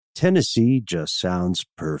Tennessee just sounds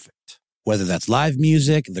perfect. Whether that's live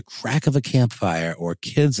music, the crack of a campfire, or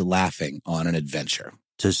kids laughing on an adventure.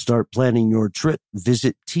 To start planning your trip,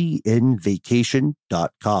 visit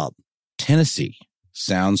tnvacation.com. Tennessee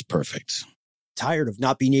sounds perfect. Tired of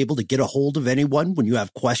not being able to get a hold of anyone when you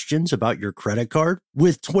have questions about your credit card?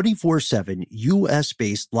 With 24/7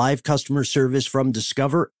 U.S.-based live customer service from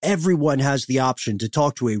Discover, everyone has the option to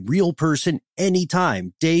talk to a real person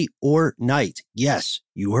anytime, day or night. Yes,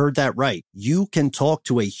 you heard that right. You can talk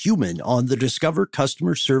to a human on the Discover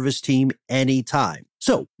customer service team anytime.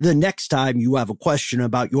 So the next time you have a question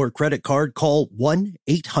about your credit card, call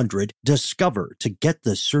 1-800-DISCOVER to get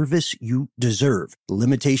the service you deserve.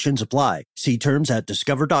 Limitations apply. See terms at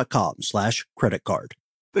discover.com/credit-card.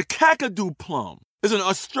 The Kakadu plum is an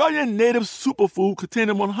Australian native superfood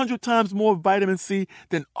containing 100 times more vitamin C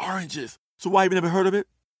than oranges. So why have you never heard of it?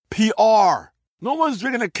 PR. No one's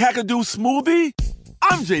drinking a Kakadu smoothie?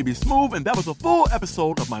 I'm JB Smoove, and that was a full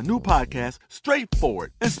episode of my new podcast,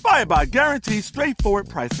 Straightforward, inspired by guaranteed straightforward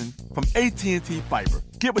pricing from AT&T Fiber.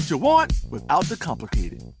 Get what you want without the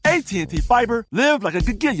complicated. AT&T Fiber, live like a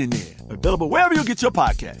gigillionaire. Available wherever you get your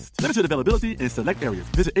podcasts. Limited availability in select areas.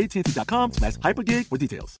 Visit AT&T.com/hypergig for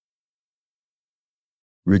details.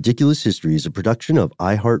 Ridiculous History is a production of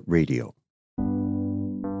iHeartRadio.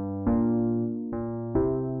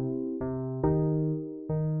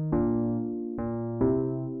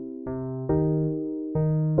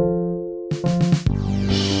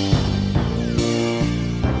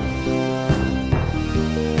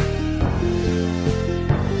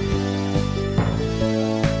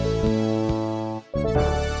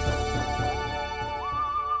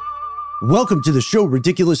 Welcome to the show,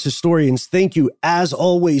 Ridiculous Historians. Thank you, as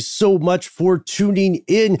always, so much for tuning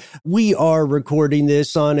in. We are recording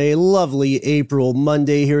this on a lovely April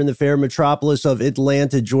Monday here in the fair metropolis of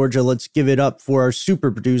Atlanta, Georgia. Let's give it up for our super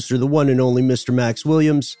producer, the one and only Mr. Max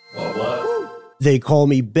Williams. What? They call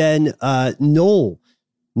me Ben. Noel,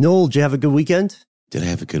 did you have a good weekend? Did I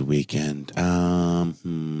have a good weekend?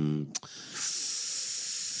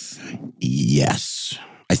 Yes,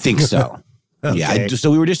 I think so. Okay. Yeah.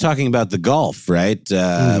 So we were just talking about the golf, right?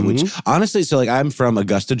 Which honestly, so like I'm from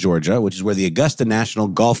Augusta, Georgia, which is where the Augusta National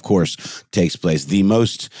Golf Course takes place. The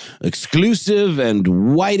most exclusive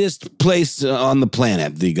and whitest place on the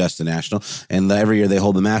planet, the Augusta National. And every year they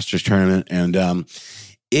hold the Masters tournament. And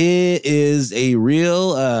it is a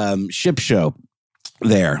real ship show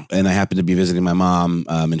there. And I happen to be visiting my mom,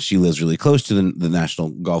 and she lives really close to the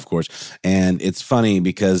National Golf Course. And it's funny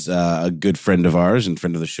because a good friend of ours and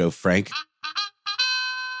friend of the show, Frank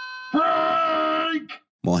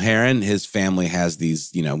Mulheron, his family has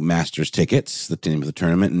these, Masters tickets, the name of the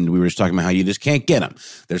tournament, and we were just talking about how you just can't get them.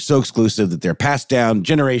 They're so exclusive that they're passed down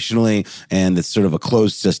generationally, and it's sort of a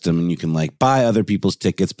closed system, and you can buy other people's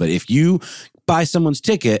tickets, but if you buy someone's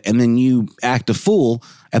ticket and then you act a fool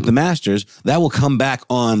at the Masters, that will come back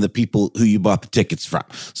on the people who you bought the tickets from.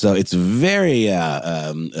 So it's a very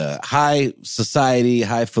high society,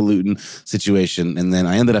 highfalutin situation. And then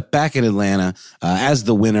I ended up back in Atlanta as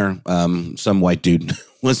the winner. Some white dude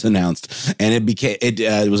was announced, and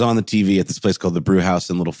it was on the TV at this place called the Brew House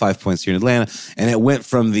in Little Five Points here in Atlanta. And it went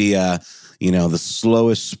from the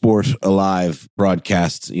slowest sport alive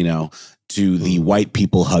broadcast, to the white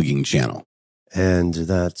people hugging channel. And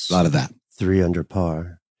that's a lot of that. 3 under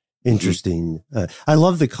par. Interesting. I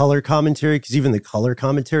love the color commentary, because even the color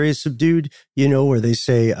commentary is subdued, where they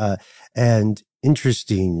say, and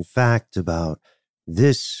interesting fact about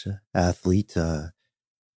this athlete,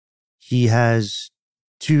 he has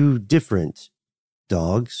 2 different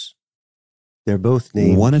dogs. They're both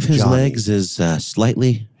named One of his Johnny. legs is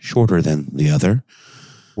slightly shorter than the other.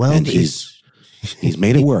 Well, and he's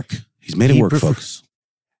made it work. He's made it work, folks.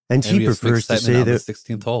 And he prefers to say that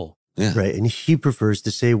 16th hole. Yeah. Right. And he prefers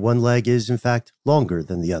to say one leg is, in fact, longer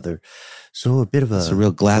than the other. So a bit of It's a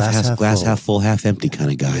real glass half full, half empty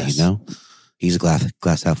kind of guy, Yes. He's a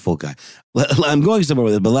glass half full guy. I'm going somewhere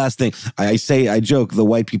with it, but last thing, I joke, the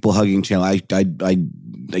white people hugging channel, I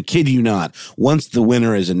kid you not, once the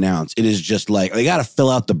winner is announced, it is just they got to fill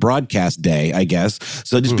out the broadcast day, I guess.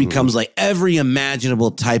 So it just becomes every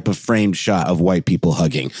imaginable type of framed shot of white people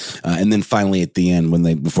hugging. And then finally at the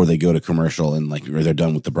end, before they go to commercial and or they're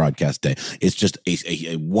done with the broadcast day, it's just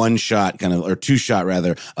a one shot or 2 shot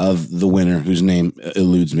rather of the winner, whose name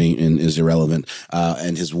eludes me and is irrelevant,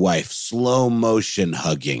 and his wife, slow motion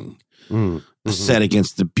hugging. Set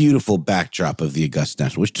against the beautiful backdrop of the Augusta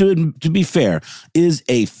National, which, to be fair, is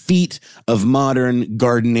a feat of modern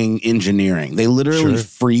gardening engineering. They literally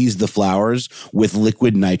freeze the flowers with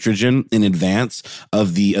liquid nitrogen in advance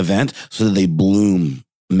of the event so that they bloom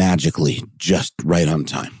magically just right on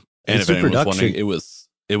time. And It's if a anyone was production. wondering,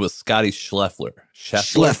 it was Scotty Scheffler.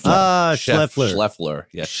 Scheffler. Scheffler. Scheffler.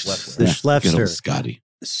 Yeah, Scheffler. The Good old Schlefster. Scotty.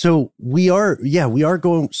 So we are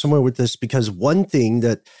going somewhere with this, because one thing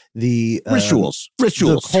that the Rituals.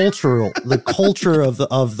 the culture of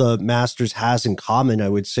the Masters has in common, I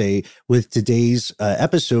would say, with today's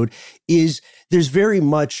episode, is there's very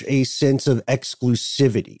much a sense of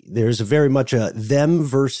exclusivity. There's very much a them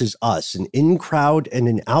versus us, an in crowd and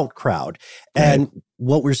an out crowd. Right. And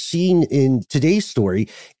what we're seeing in today's story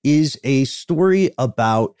is a story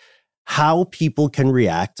about how people can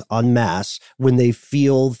react en masse when they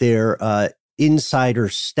feel their insider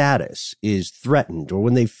status is threatened, or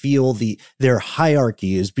when they feel their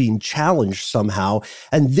hierarchy is being challenged somehow.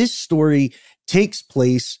 And this story takes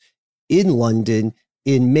place in London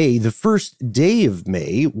in May, the first day of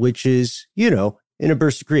May, which is, in a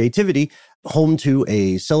burst of creativity, home to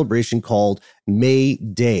a celebration called May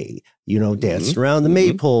Day, dancing around the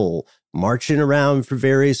maypole, marching around for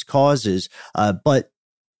various causes. But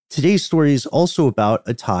today's story is also about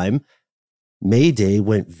a time May Day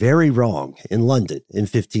went very wrong in London in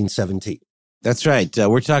 1517. That's right.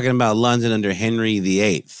 We're talking about London under Henry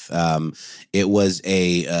VIII. It was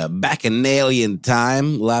a bacchanalian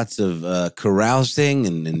time, lots of carousing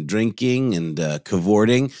and drinking and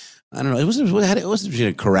cavorting. I don't know. It wasn't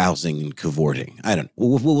between carousing and cavorting. I don't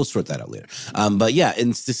know. We'll sort that out later. But yeah, in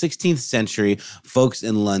the 16th century, folks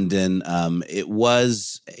in London, it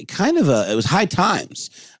was it was high times.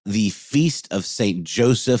 The Feast of St.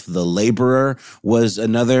 Joseph the Laborer was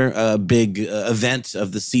another big event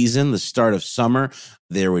of the season, the start of summer.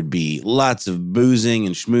 There would be lots of boozing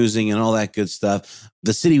and schmoozing and all that good stuff.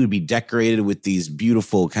 The city would be decorated with these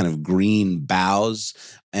beautiful kind of green boughs,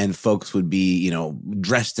 and folks would be,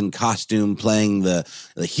 dressed in costume, playing the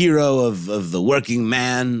hero of the working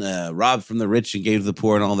man, robbed from the rich and gave to the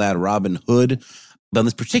poor and all that, Robin Hood. But on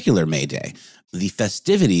this particular May Day, the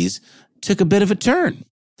festivities took a bit of a turn.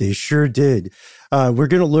 They sure did. We're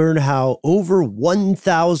going to learn how over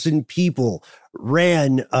 1,000 people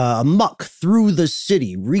ran amok through the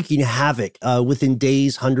city, wreaking havoc. Within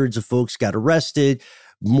days, hundreds of folks got arrested.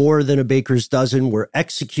 More than a baker's dozen were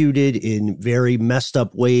executed in very messed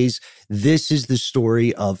up ways. This is the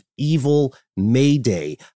story of Evil May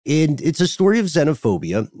Day. And it's a story of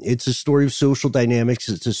xenophobia. It's a story of social dynamics.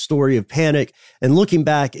 It's a story of panic. And looking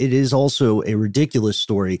back, it is also a ridiculous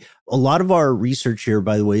story. A lot of our research here,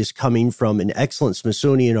 by the way, is coming from an excellent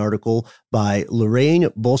Smithsonian article by Lorraine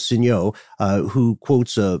Bolsigno, who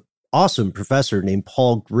quotes an awesome professor named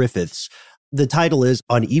Paul Griffiths. The title is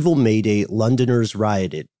On Evil May Day, Londoners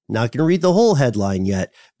Rioted. Not going to read the whole headline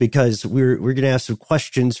yet, because we're going to have some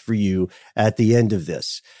questions for you at the end of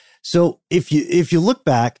this. So if you look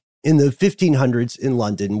back in the 1500s in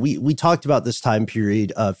London, we talked about this time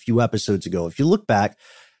period a few episodes ago. If you look back,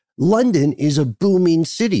 London is a booming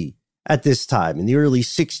city at this time in the early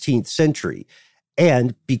 16th century.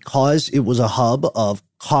 And because it was a hub of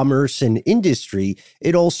commerce and industry,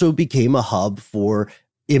 it also became a hub for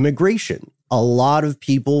immigration. A lot of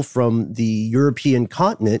people from the European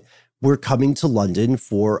continent were coming to London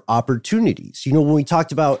for opportunities. When we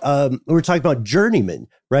talked about, we were talking about journeymen,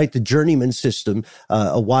 right? The journeyman system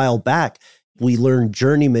a while back. We learned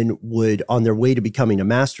journeymen would, on their way to becoming a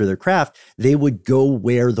master of their craft, they would go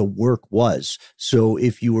where the work was. So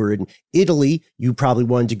if you were in Italy, you probably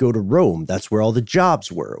wanted to go to Rome. That's where all the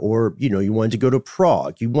jobs were. Or, you wanted to go to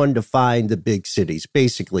Prague. You wanted to find the big cities,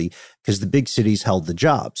 basically, because the big cities held the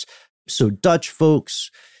jobs. So Dutch folks,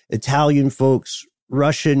 Italian folks,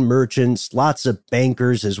 Russian merchants, lots of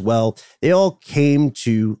bankers as well, they all came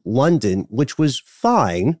to London, which was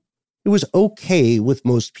fine. It was okay with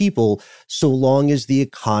most people, so long as the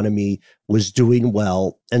economy was doing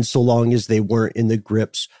well and so long as they weren't in the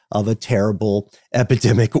grips of a terrible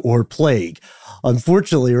epidemic or plague.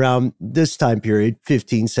 Unfortunately, around this time period,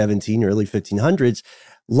 1517, early 1500s,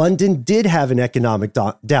 London did have an economic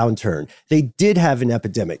downturn. They did have an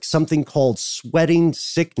epidemic, something called sweating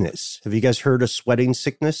sickness. Have you guys heard of sweating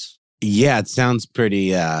sickness? Yeah, it sounds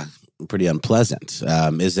pretty unpleasant.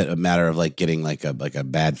 Is it a matter of getting like a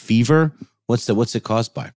bad fever? What's it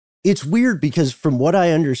caused by? It's weird because from what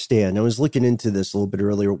I understand, I was looking into this a little bit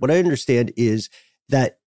earlier. What I understand is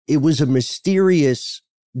that it was a mysterious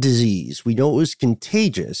disease. We know it was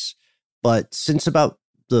contagious, but since about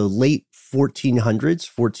the late 1400s,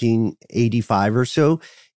 1485 or so,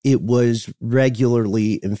 it was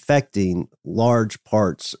regularly infecting large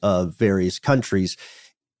parts of various countries.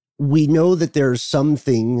 We know that there are some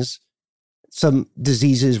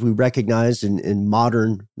diseases we recognize in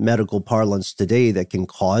modern medical parlance today that can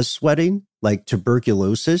cause sweating, like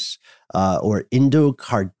tuberculosis or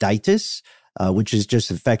endocarditis. which is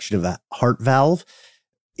just infection of a heart valve.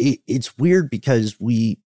 It's weird because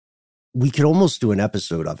we could almost do an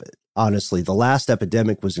episode of it. Honestly, the last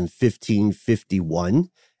epidemic was in 1551,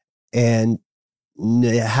 and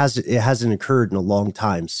it hasn't occurred in a long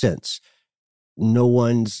time since. No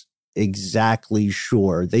one's exactly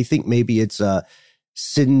sure. They think maybe it's a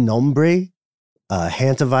sin nombre,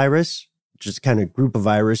 hantavirus, just kind of group of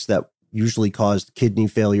virus that usually caused kidney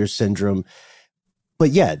failure syndrome.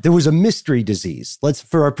 But yeah, there was a mystery disease.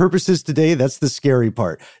 For our purposes today, that's the scary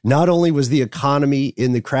part. Not only was the economy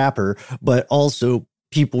in the crapper, but also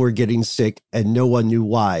people were getting sick and no one knew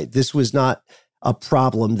why. This was not a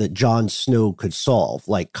problem that Jon Snow could solve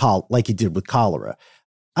like he did with cholera.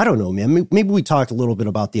 I don't know, man. Maybe we talked a little bit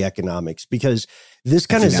about the economics, because this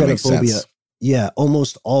kind of xenophobia,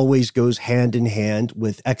 almost always goes hand in hand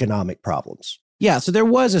with economic problems. Yeah, so there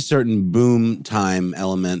was a certain boom time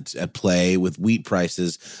element at play with wheat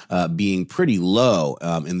prices being pretty low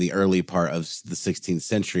in the early part of the 16th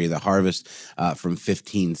century. The harvest from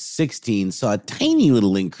 1516 saw a tiny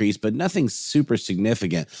little increase, but nothing super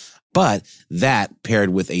significant. But that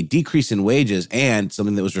paired with a decrease in wages and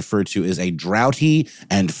something that was referred to as a droughty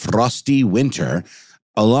and frosty winter,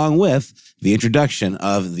 along with the introduction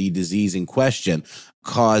of the disease in question,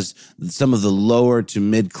 caused some of the lower to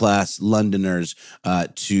mid-class Londoners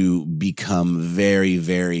to become very,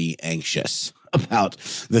 very anxious about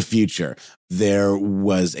the future. There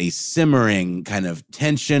was a simmering kind of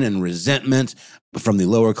tension and resentment from the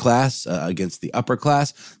lower class against the upper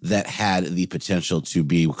class that had the potential to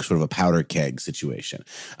be sort of a powder keg situation.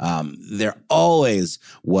 There always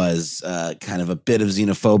was kind of a bit of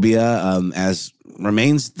xenophobia, as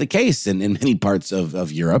remains the case in many parts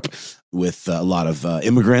of Europe, with a lot of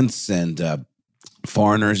immigrants and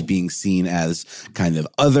foreigners being seen as kind of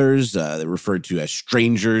others, referred to as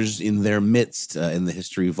strangers in their midst in the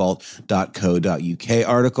historyvault.co.uk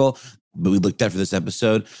article. But we looked at for this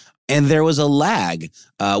episode. And there was a lag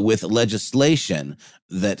with legislation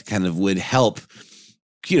that kind of would help,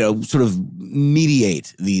 sort of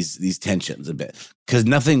mediate these tensions a bit, because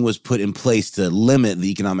nothing was put in place to limit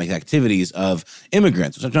the economic activities of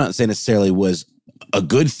immigrants, which I'm not saying necessarily was a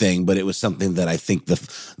good thing, but it was something that I think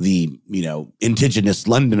the indigenous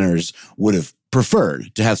Londoners would have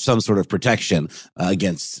preferred, to have some sort of protection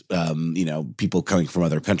against people coming from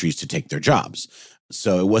other countries to take their jobs.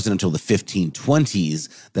 So it wasn't until the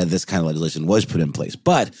 1520s that this kind of legislation was put in place.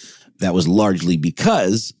 But that was largely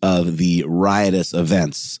because of the riotous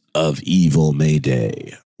events of Evil May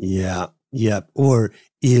Day. Yeah, or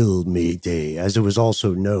Ill May Day, as it was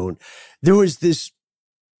also known. There was this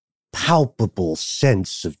palpable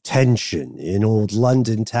sense of tension in old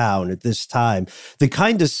London town at this time, the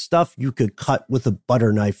kind of stuff you could cut with a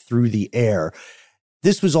butter knife through the air.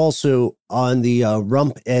 This was also on the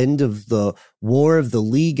rump end of the War of the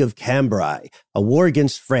League of Cambrai, a war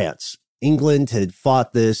against France. England had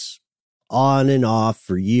fought this on and off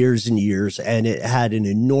for years and years, and it had an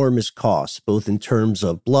enormous cost, both in terms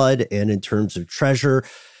of blood and in terms of treasure.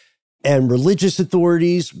 And religious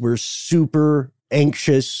authorities were super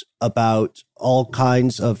anxious about all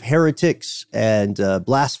kinds of heretics and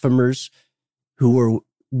blasphemers who were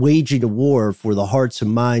waging a war for the hearts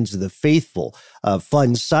and minds of the faithful.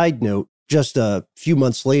 Fun side note, just a few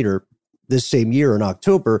months later, this same year in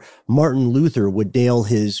October, Martin Luther would nail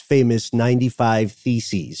his famous 95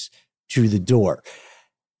 Theses to the door.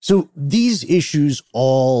 So these issues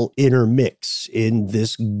all intermix in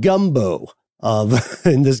this gumbo of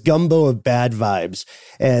bad vibes.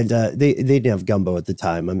 And they didn't have gumbo at the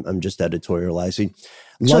time. I'm just editorializing.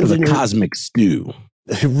 Sort of a cosmic stew.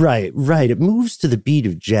 Right. It moves to the beat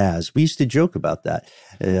of jazz. We used to joke about that,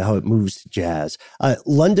 how it moves to jazz.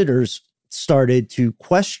 Londoners started to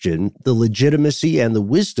question the legitimacy and the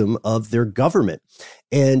wisdom of their government.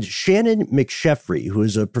 And Shannon McSheffrey, who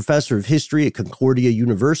is a professor of history at Concordia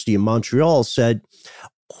University in Montreal, said,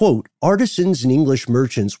 quote, artisans and English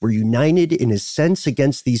merchants were united in a sense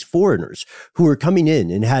against these foreigners who were coming in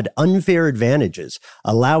and had unfair advantages,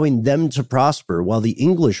 allowing them to prosper while the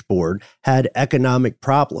English board had economic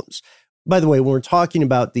problems. By the way, when we're talking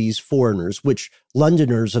about these foreigners, which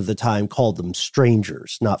Londoners of the time called them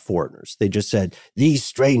strangers, not foreigners. They just said, these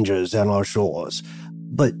strangers on our shores.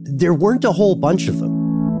 But there weren't a whole bunch of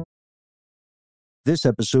them. This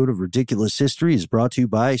episode of Ridiculous History is brought to you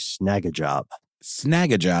by Snagajob.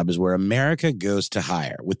 Snagajob is where America goes to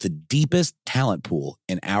hire, with the deepest talent pool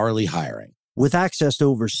in hourly hiring. With access to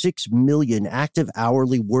over 6 million active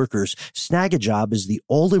hourly workers, Snagajob is the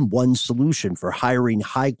all-in-one solution for hiring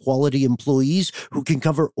high-quality employees who can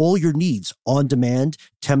cover all your needs on demand,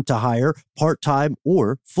 temp to hire, part-time,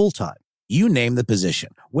 or full-time. You name the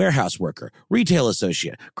position: warehouse worker, retail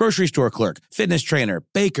associate, grocery store clerk, fitness trainer,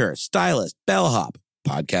 baker, stylist, bellhop,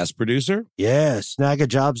 podcast producer. Yeah,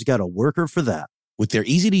 Snagajob's got a worker for that. With their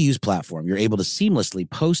easy-to-use platform, you're able to seamlessly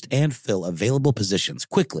post and fill available positions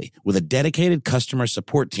quickly with a dedicated customer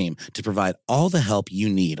support team to provide all the help you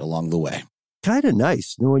need along the way. Kind of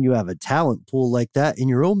nice knowing you have a talent pool like that in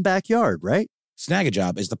your own backyard, right?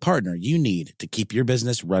 Snagajob is the partner you need to keep your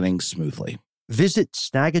business running smoothly. Visit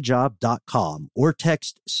snagajob.com or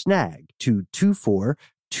text SNAG to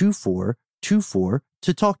 242424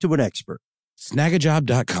 to talk to an expert.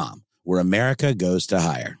 Snagajob.com, where America goes to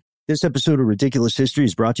hire. This episode of Ridiculous History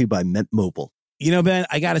is brought to you by Mint Mobile. You know, Ben,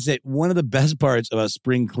 I got to say, one of the best parts about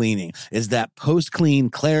spring cleaning is that post-clean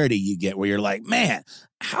clarity you get where you're like, man,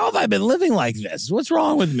 how have I been living like this? What's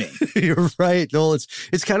wrong with me? You're right, Noel.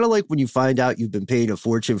 It's kind of like when you find out you've been paying a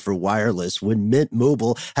fortune for wireless when Mint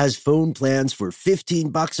Mobile has phone plans for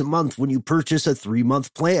 $15 a month when you purchase a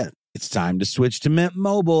 3-month plan. It's time to switch to Mint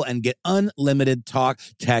Mobile and get unlimited talk,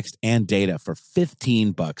 text, and data for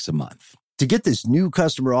 $15 a month. To get this new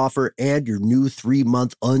customer offer and your new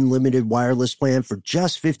 3-month unlimited wireless plan for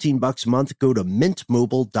just $15 a month, go to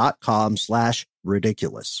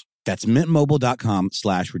mintmobile.com/ridiculous. That's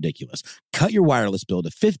mintmobile.com/ridiculous. Cut your wireless bill to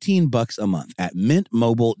 $15 a month at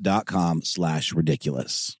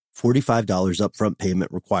mintmobile.com/ridiculous. $45 upfront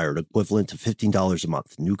payment required, equivalent to $15 a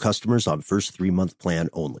month. New customers on first 3-month plan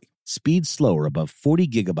only. Speed slower above 40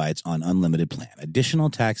 gigabytes on unlimited plan. Additional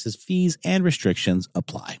taxes, fees, and restrictions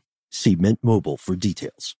apply. See Mint Mobile for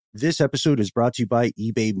details. This episode is brought to you by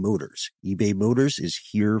eBay Motors. eBay Motors is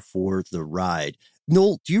here for the ride.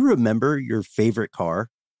 Noel, do you remember your favorite car?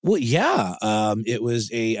 Well, yeah. It was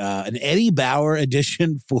an Eddie Bauer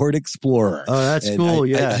edition Ford Explorer. Oh, that's cool,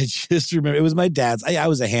 yeah. I just remember it was my dad's. I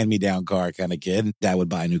was a hand-me-down car kind of kid. Dad would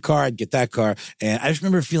buy a new car. I'd get that car. And I just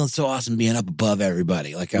remember feeling so awesome being up above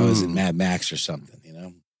everybody, like I was in Mad Max or something, you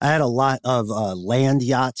know? I had a lot of land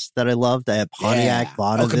yachts that I loved. I had Pontiac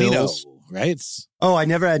Bonnevilles. Right? Oh, I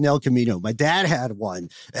never had an El Camino. My dad had one,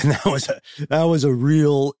 and that was a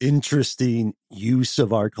real interesting use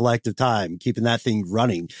of our collective time, keeping that thing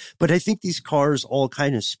running. But I think these cars all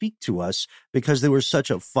kind of speak to us because they were such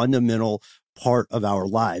a fundamental part of our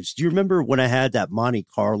lives. Do you remember when I had that Monte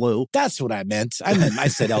Carlo? That's what I meant. I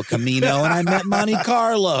said El Camino, and I meant Monte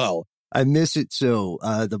Carlo. I miss it so.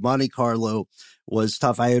 The Monte Carlo was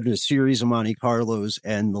tough. I had a series of Monte Carlos,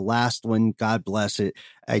 and the last one, God bless it,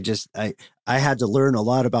 I had to learn a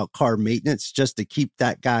lot about car maintenance just to keep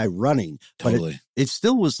that guy running. Totally. But it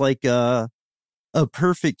still was like a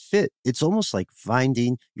perfect fit. It's almost like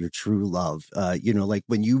finding your true love. Like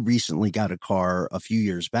when you recently got a car a few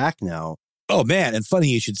years back now. Oh, man. And funny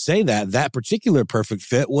you should say that. That particular perfect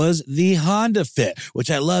fit was the Honda Fit,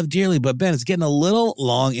 which I love dearly. But, Ben, it's getting a little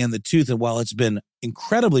long in the tooth. And while it's been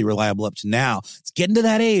incredibly reliable up to now, it's getting to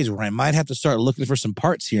that age where I might have to start looking for some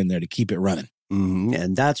parts here and there to keep it running. Mm-hmm.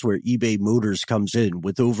 And that's where eBay Motors comes in.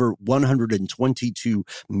 With over 122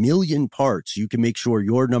 million parts, you can make sure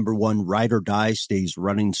your number one ride or die stays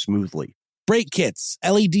running smoothly. Brake kits,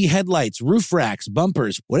 LED headlights, roof racks,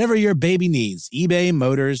 bumpers, whatever your baby needs, eBay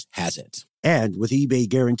Motors has it. And with eBay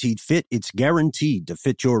Guaranteed Fit, it's guaranteed to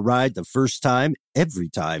fit your ride the first time, every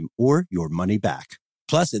time, or your money back.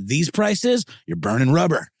 Plus, at these prices, you're burning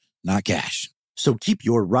rubber, not cash. So keep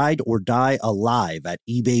your ride or die alive at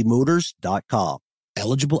ebaymotors.com.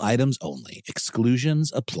 Eligible items only.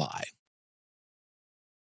 Exclusions apply.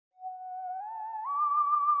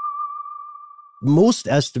 Most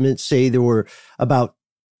estimates say there were about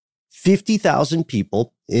 50,000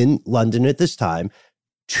 people in London at this time.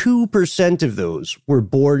 2% of those were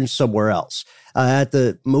born somewhere else. At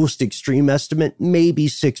the most extreme estimate, maybe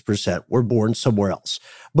 6% were born somewhere else.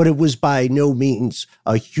 But it was by no means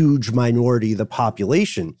a huge minority of the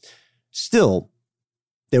population. Still,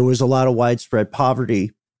 there was a lot of widespread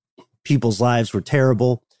poverty. People's lives were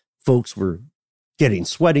terrible. Folks were getting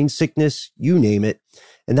sweating sickness, you name it.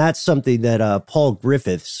 And that's something that Paul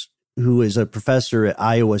Griffiths, who is a professor at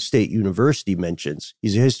Iowa State University, mentions.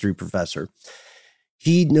 He's a history professor.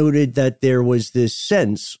 He noted that there was this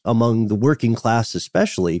sense among the working class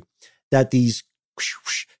especially that these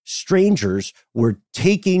strangers were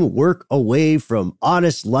taking work away from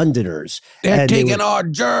honest Londoners. They're taking our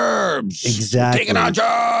jobs. Exactly. Taking our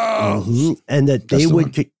jobs. Mm-hmm. And that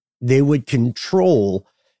they would control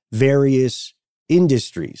various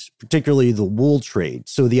industries, particularly the wool trade.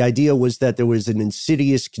 So the idea was that there was an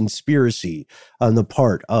insidious conspiracy on the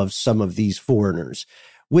part of some of these foreigners,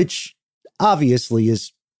 which obviously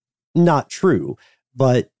is not true.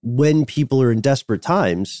 But when people are in desperate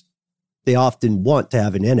times, they often want to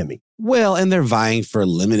have an enemy. Well, and they're vying for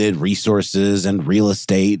limited resources and real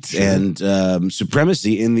estate and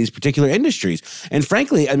supremacy in these particular industries. And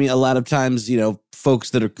frankly, I mean, a lot of times,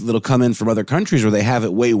 folks that'll come in from other countries where they have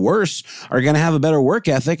it way worse are going to have a better work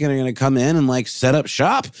ethic and are going to come in and like set up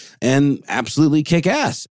shop and absolutely kick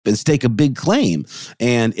ass and stake a big claim.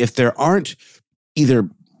 And if there aren't either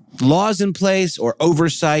laws in place or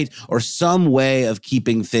oversight or some way of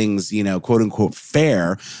keeping things, quote unquote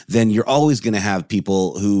fair, then you're always going to have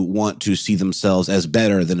people who want to see themselves as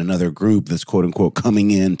better than another group that's quote unquote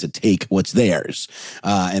coming in to take what's theirs.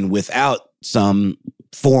 And without some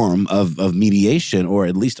form of mediation or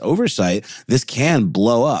at least oversight, this can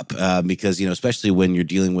blow up because, especially when you're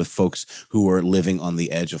dealing with folks who are living on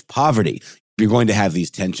the edge of poverty. You're going to have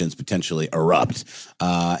these tensions potentially erupt.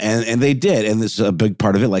 And they did. And this a big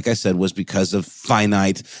part of it, like I said, was because of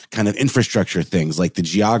finite kind of infrastructure things like the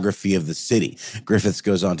geography of the city. Griffiths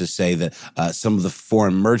goes on to say that some of the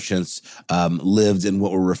foreign merchants lived in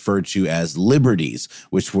what were referred to as liberties,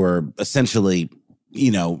 which were essentially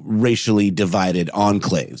racially divided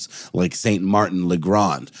enclaves like St. Martin le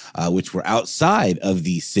Grand, which were outside of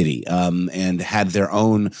the city and had their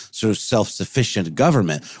own sort of self-sufficient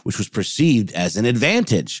government, which was perceived as an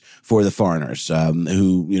advantage for the foreigners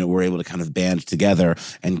who, were able to kind of band together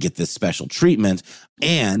and get this special treatment.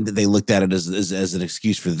 And they looked at it as an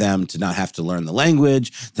excuse for them to not have to learn the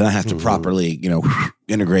language, to not have to properly,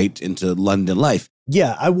 integrate into London life.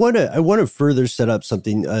 Yeah, I want to further set up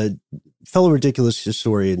something. Fellow ridiculous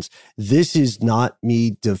historians, this is not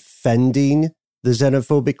me defending the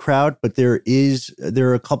xenophobic crowd, but there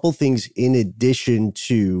are a couple things in addition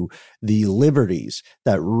to the liberties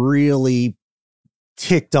that really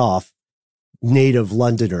ticked off native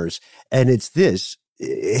Londoners. And it's this: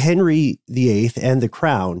 Henry VIII and the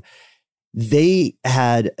Crown, they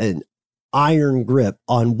had an iron grip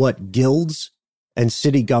on what guilds and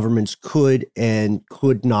city governments could and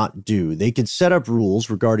could not do. They could set up rules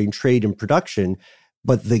regarding trade and production,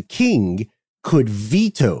 but the king could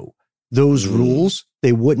veto those rules.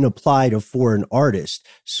 They wouldn't apply to foreign artists.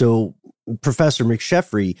 So Professor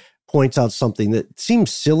McSheffrey points out something that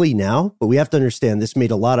seems silly now, but we have to understand this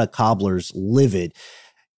made a lot of cobblers livid.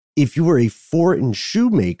 If you were a foreign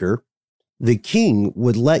shoemaker, the king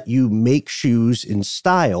would let you make shoes in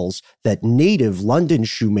styles that native London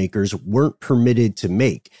shoemakers weren't permitted to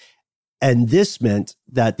make. And this meant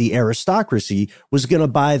that the aristocracy was going to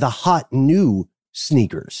buy the hot new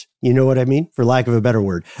sneakers. You know what I mean? For lack of a better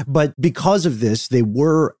word. But because of this, they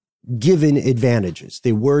were given advantages.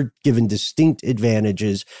 They were given distinct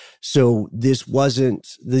advantages. So these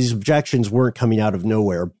objections weren't coming out of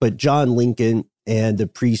nowhere. But John Lincoln and the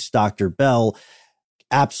priest, Dr. Bell,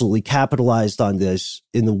 absolutely capitalized on this.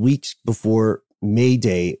 In the weeks before May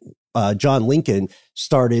Day, John Lincoln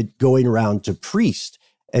started going around to priests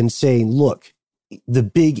and saying, look, the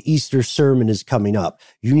big Easter sermon is coming up.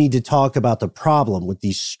 You need to talk about the problem with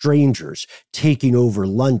these strangers taking over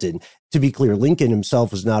London. To be clear, Lincoln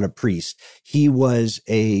himself was not a priest. He was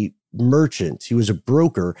a merchant. He was a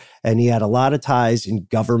broker, and he had a lot of ties in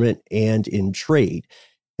government and in trade.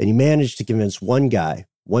 And he managed to convince one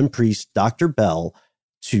priest, Dr. Bell,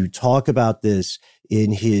 to talk about this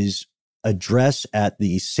in his address at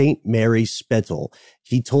the St. Mary Spittal.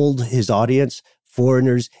 He told his audience,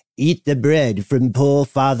 foreigners, eat the bread from poor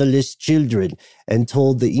fatherless children, and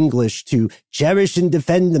told the English to cherish and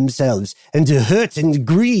defend themselves and to hurt and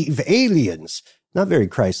grieve aliens. Not very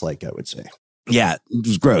Christ-like, I would say. Yeah, it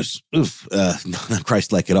was gross. Oof, not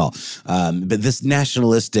Christ-like at all. But this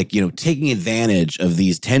nationalistic, taking advantage of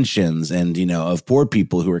these tensions and, of poor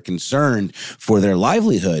people who are concerned for their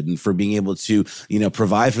livelihood and for being able to,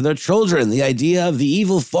 provide for their children. The idea of the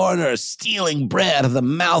evil foreigner stealing bread out of the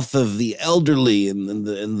mouth of the elderly and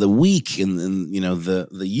the weak and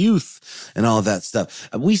the youth and all of that stuff.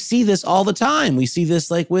 We see this all the time. We see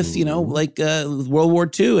this with, World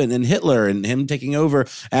War II and Hitler and him taking over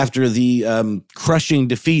after the crushing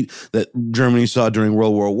defeat that Germany saw during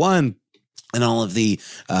World War I, and all of the,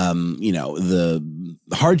 the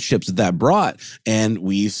hardships that brought. And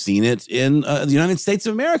we've seen it in the United States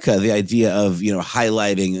of America, the idea of,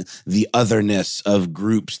 highlighting the otherness of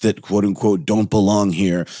groups that, quote unquote, don't belong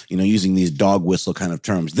here, using these dog whistle kind of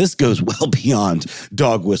terms. This goes well beyond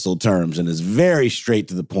dog whistle terms and is very straight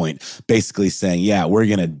to the point, basically saying, yeah, we're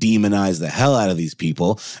going to demonize the hell out of these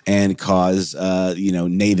people and cause,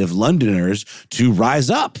 native Londoners to rise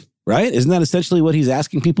up. Right? Isn't that essentially what he's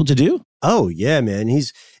asking people to do? Oh, yeah, man.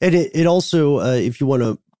 It also, if you want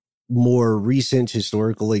to more recent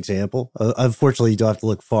historical example. Unfortunately, you don't have to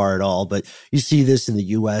look far at all, but you see this in the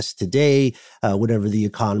U.S. today, whenever the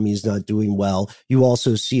economy is not doing well. You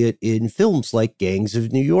also see it in films like Gangs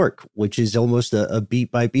of New York, which is almost a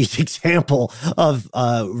beat-by-beat example of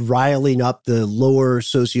riling up the lower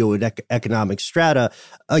socioeconomic strata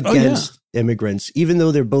against immigrants, even though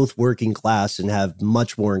they're both working class and have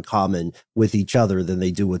much more in common with each other than they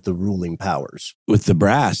do with the ruling powers. With the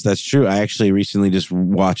brass, that's true. I actually recently just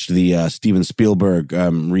watched the Steven Spielberg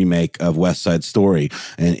remake of West Side Story.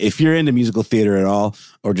 And if you're into musical theater at all,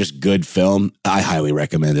 or just good film, I highly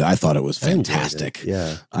recommend it. I thought it was fantastic.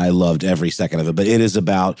 Yeah. I loved every second of it. But it is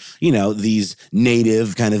about, these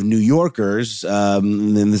native kind of New Yorkers,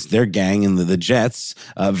 and their gang and the Jets,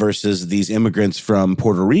 versus these immigrants from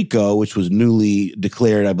Puerto Rico, which was newly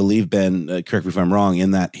declared, I believe, Ben, correct me if I'm wrong,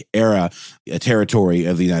 in that era, a territory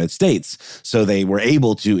of the United States. So they were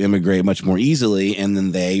able to immigrate much more easily. And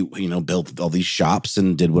then they, built all these shops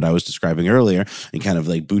and did what I was describing earlier and kind of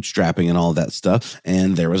like bootstrapping and all of that stuff.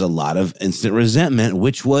 And there was a lot of instant resentment,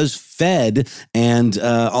 which was fed and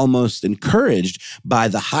almost encouraged by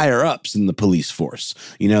the higher ups in the police force.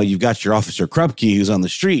 You've got your Officer Krupke who's on the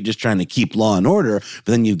street just trying to keep law and order,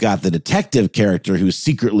 but then you've got the detective character who's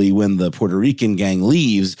secretly, when the Puerto Rican gang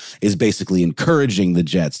leaves, is basically encouraging the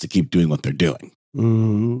Jets to keep doing what they're doing.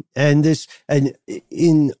 Mm-hmm. And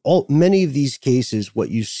in many of these cases, what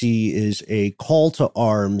you see is a call to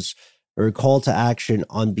arms or a call to action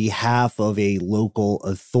on behalf of a local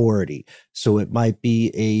authority. So it might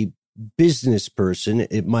be a business person,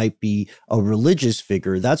 it might be a religious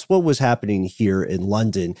figure. That's what was happening here in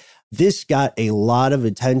London. This got a lot of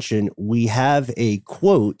attention. We have a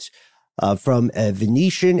quote from a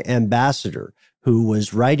Venetian ambassador who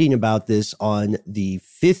was writing about this on the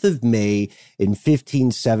 5th of May in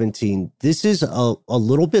 1517. This is a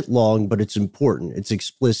little bit long, but it's important. It's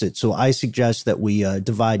explicit. So I suggest that we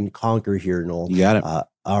divide and conquer here, Noel. You got it.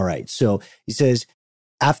 All right. So he says,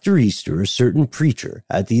 after Easter, a certain preacher,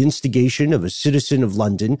 at the instigation of a citizen of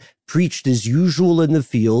London, preached as usual in the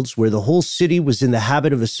fields where the whole city was in the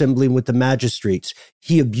habit of assembling with the magistrates.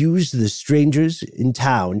 He abused the strangers in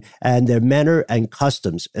town and their manner and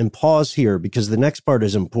customs. And pause here because the next part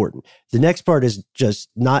is important. The next part is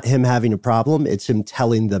just not him having a problem. It's him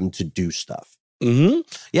telling them to do stuff. Mm-hmm.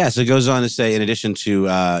 Yeah, so it goes on to say, in addition to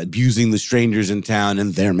abusing the strangers in town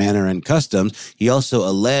and their manner and customs, he also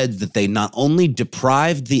alleged that they not only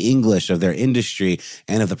deprived the English of their industry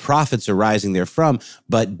and of the profits arising therefrom,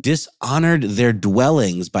 but dishonored their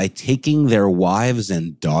dwellings by taking their wives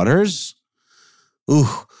and daughters. Ooh,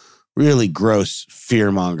 really gross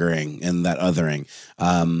fear-mongering and that othering.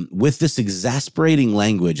 With this exasperating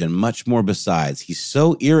language and much more besides, he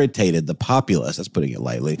so irritated the populace, that's putting it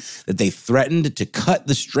lightly, that they threatened to cut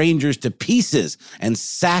the strangers to pieces and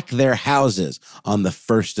sack their houses on the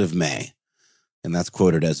 1st of May. And that's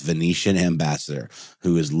quoted as Venetian ambassador,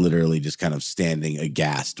 who is literally just kind of standing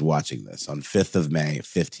aghast watching this on 5th of May,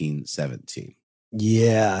 1517.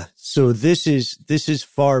 Yeah, so this is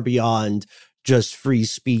far beyond just free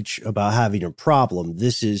speech about having a problem.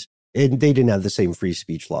 This is, and they didn't have the same free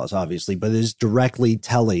speech laws, obviously, but it is directly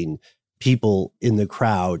telling people in the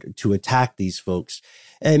crowd to attack these folks.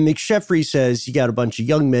 And McSheffrey says you got a bunch of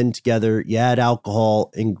young men together, you add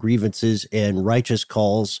alcohol and grievances and righteous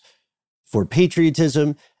calls for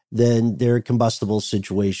patriotism, then they're a combustible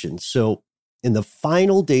situation. So in the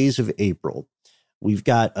final days of April, we've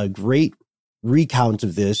got a great recount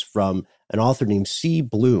of this from an author named C.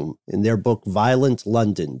 Bloom in their book, Violent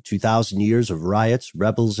London, 2,000 Years of Riots,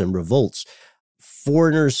 Rebels, and Revolts.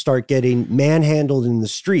 Foreigners start getting manhandled in the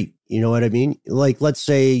street. You know what I mean? Like, let's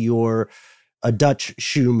say you're a Dutch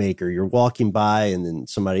shoemaker, you're walking by and then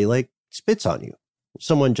somebody spits on you.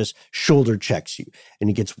 Someone just shoulder checks you and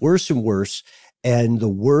it gets worse and worse. And the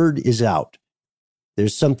word is out.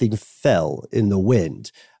 There's something fell in the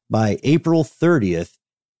wind. By April 30th,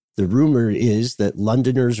 the rumor is that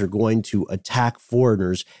Londoners are going to attack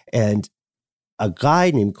foreigners, and a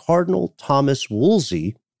guy named Cardinal Thomas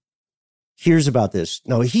Wolsey hears about this.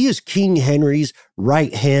 Now, he is King Henry's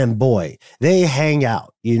right-hand boy. They hang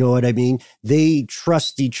out, you know what I mean? They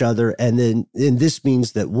trust each other, and this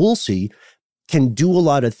means that Wolsey can do a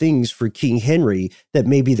lot of things for King Henry that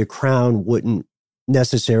maybe the crown wouldn't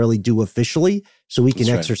necessarily do officially, so he can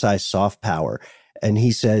exercise soft power. And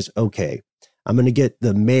he says, okay, I'm going to get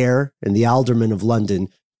the mayor and the alderman of London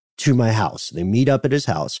to my house. They meet up at his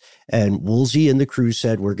house, and Wolsey and the crew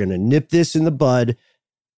said, we're going to nip this in the bud.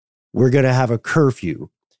 We're going to have a curfew.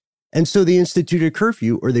 And so they instituted a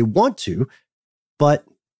curfew, or they want to, but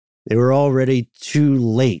they were already too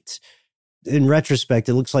late. In retrospect,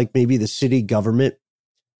 it looks like maybe the city government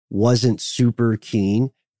wasn't super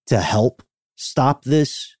keen to help stop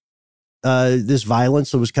this this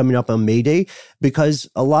violence that was coming up on May Day, because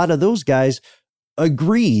a lot of those guys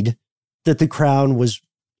agreed that the crown was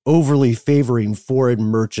overly favoring foreign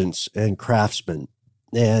merchants and craftsmen.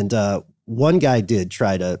 And one guy did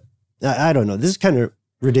try to, I don't know, this is kind of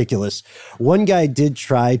ridiculous. One guy did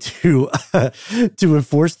try to to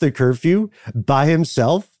enforce the curfew by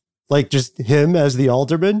himself, like just him as the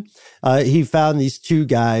alderman. He found these two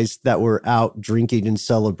guys that were out drinking and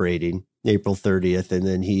celebrating April 30th, and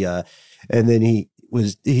then he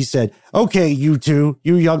said, "Okay, you two,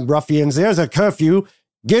 you young ruffians, there's a curfew.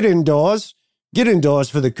 Get indoors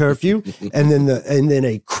for the curfew." and then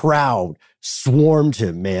a crowd swarmed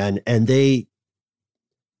him, man, and they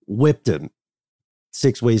whipped him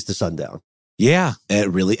 6 ways to sundown. Yeah, it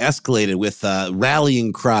really escalated with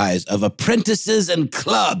rallying cries of apprentices and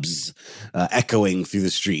clubs echoing through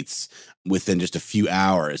the streets within just a few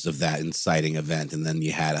hours of that inciting event. And then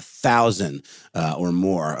you had 1,000 or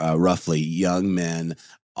more, roughly, young men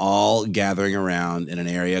all gathering around in an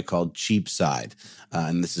area called Cheapside.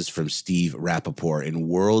 And this is from Steve Rappaport in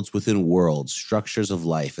Worlds Within Worlds, Structures of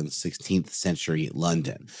Life in 16th Century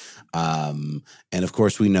London. And of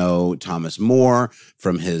course, we know Thomas More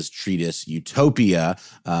from his treatise Utopia.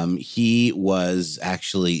 He was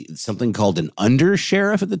actually something called an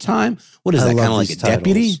under-sheriff at the time. What is that, kind of like a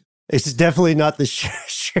deputy? It's definitely not the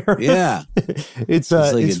sheriff. Yeah. It's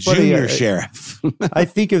like it's a funny, junior sheriff. I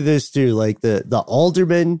think of this too, like the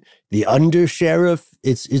alderman, the under sheriff.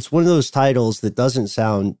 It's one of those titles that doesn't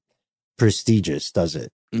sound prestigious, does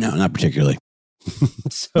it? No, not particularly.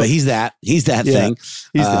 So, but he's that thing. He's that.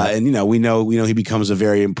 And, we know he becomes a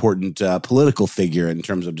very important political figure in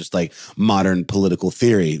terms of just like modern political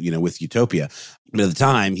theory, with Utopia. But at the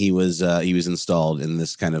time, he was installed in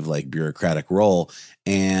this kind of like bureaucratic role,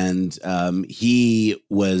 and he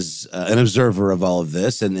was an observer of all of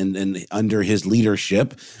this. And under his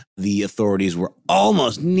leadership, the authorities were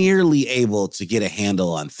almost nearly able to get a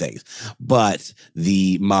handle on things. But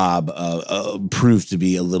the mob proved to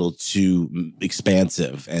be a little too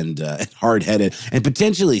expansive and hard-headed and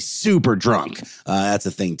potentially super drunk. That's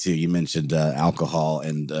a thing, too. You mentioned alcohol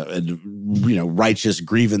and righteous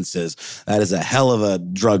grievances. That is a hell of a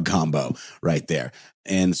drug combo right there.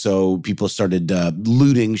 And so people started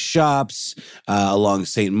looting shops along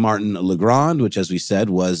St. Martin le Grand, which, as we said,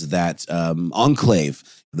 was that enclave.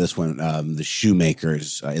 This one, the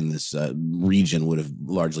shoemakers in this region would have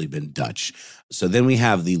largely been Dutch. So then we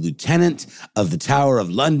have the Lieutenant of the Tower of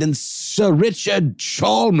London, Sir Richard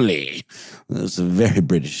Cholmondeley. That's a very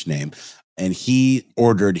British name. And he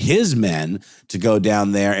ordered his men to go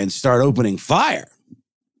down there and start opening fire.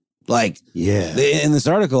 In this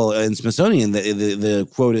article in Smithsonian, the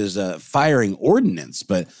quote is firing ordnance.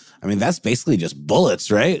 But, I mean, that's basically just bullets,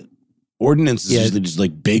 right? Ordnance is usually just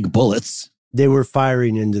like big bullets. They were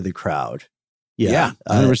firing into the crowd. Yeah,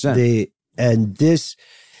 100%.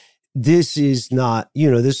 This is not,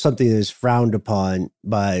 this is something that is frowned upon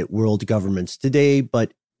by world governments today,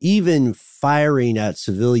 but even firing at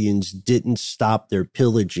civilians didn't stop their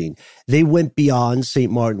pillaging. They went beyond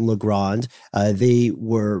St. Martin le Grand. They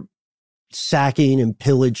were sacking and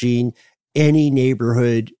pillaging any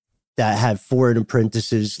neighborhood that had foreign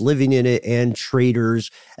apprentices living in it and traders.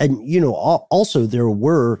 And, also there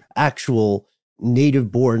were actual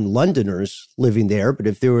native-born Londoners living there, but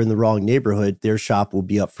if they were in the wrong neighborhood, their shop will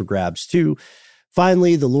be up for grabs too.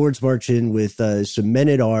 Finally, the Lords march in with some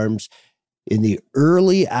men-at-arms. In the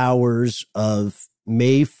early hours of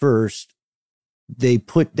May 1st, they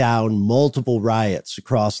put down multiple riots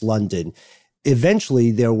across London.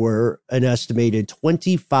 Eventually, there were an estimated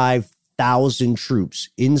 25,000 troops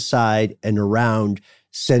inside and around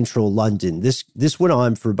central London. This went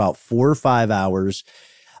on for about 4 or 5 hours.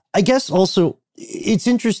 I guess also it's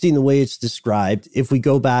interesting the way it's described. If we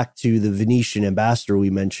go back to the Venetian ambassador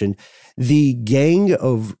we mentioned, the gang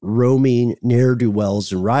of roaming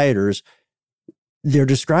ne'er-do-wells and rioters, they're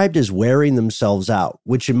described as wearing themselves out,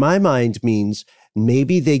 which in my mind means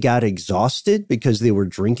maybe they got exhausted because they were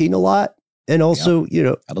drinking a lot. And also,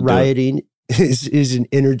 rioting is an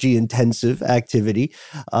energy-intensive activity.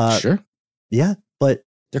 Sure. Yeah, but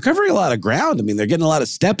they're covering a lot of ground. I mean, they're getting a lot of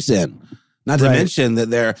steps in. Not to mention that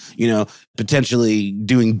they're, potentially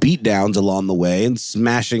doing beatdowns along the way and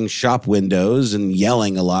smashing shop windows and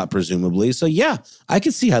yelling a lot, presumably. So, yeah, I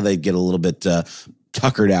can see how they'd get a little bit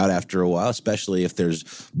tuckered out after a while, especially if there's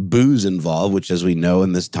booze involved, which, as we know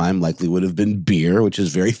in this time, likely would have been beer, which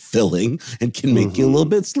is very filling and can make you a little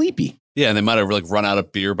bit sleepy. Yeah, and they might have like run out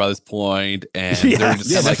of beer by this point, and Yeah, they're just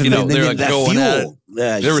yeah, like, definitely. they're like That going at it. fuel.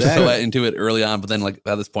 Yeah, They were exactly. so into it early on, but then like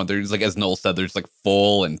at this point, they're just like, as Noel said, they're just like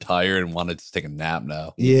full and tired and wanted to take a nap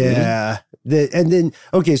now. Yeah. And then,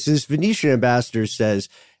 okay, so this Venetian ambassador says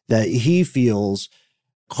that he feels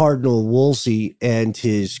Cardinal Wolsey and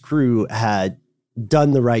his crew had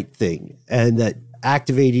done the right thing, and that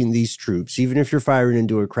activating these troops, even if you're firing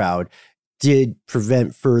into a crowd, did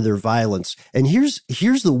prevent further violence. And here's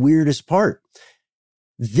the weirdest part.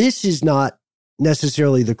 This is not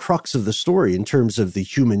necessarily the crux of the story in terms of the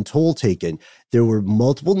human toll taken. There were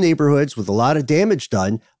multiple neighborhoods with a lot of damage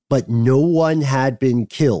done, but no one had been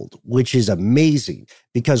killed, which is amazing,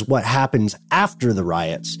 because what happens after the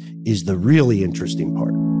riots is the really interesting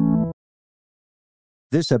part.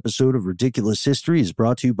 This episode of Ridiculous History is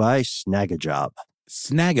brought to you by Snagajob.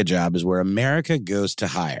 Snagajob is where America goes to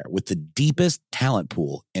hire, with the deepest talent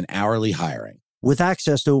pool in hourly hiring. With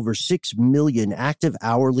access to over 6 million active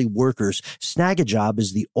hourly workers, Snagajob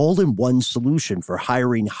is the all-in-one solution for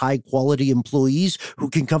hiring high-quality employees who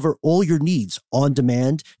can cover all your needs on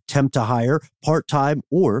demand, temp to hire, part-time,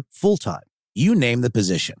 or full-time. You name the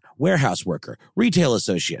position: warehouse worker, retail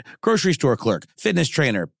associate, grocery store clerk, fitness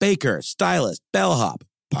trainer, baker, stylist, bellhop,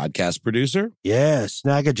 podcast producer. Yeah,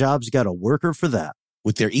 Snagajob's got a worker for that.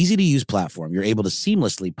 With their easy-to-use platform, you're able to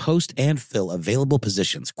seamlessly post and fill available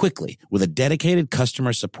positions quickly with a dedicated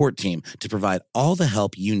customer support team to provide all the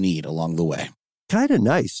help you need along the way. Kind of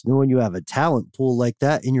nice knowing you have a talent pool like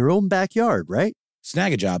that in your own backyard, right?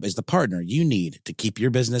 Snagajob is the partner you need to keep your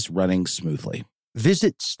business running smoothly.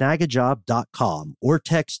 Visit snagajob.com or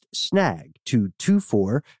text SNAG to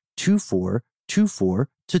 242424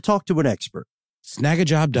 to talk to an expert.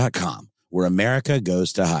 Snagajob.com, where America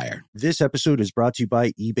goes to hire. This episode is brought to you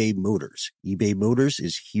by eBay Motors. eBay Motors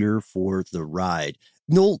is here for the ride.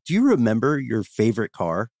 Noel, do you remember your favorite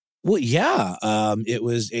car? Well, yeah. It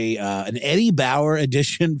was an Eddie Bauer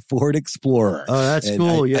edition Ford Explorer. Oh, that's And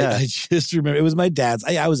cool. I just remember it was my dad's.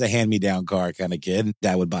 I was a hand-me-down car kind of kid.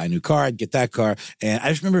 Dad would buy a new car. I'd get that car. And I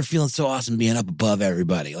just remember feeling so awesome being up above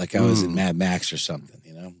everybody, like I was in Mad Max or something,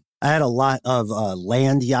 you know? I had a lot of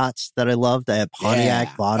land yachts that I loved. I had Pontiac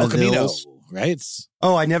El Camino, Bonnevilles. right?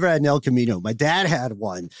 Oh, I never had an El Camino. My dad had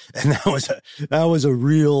one, and that was a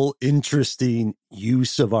real interesting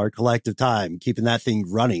use of our collective time, keeping that thing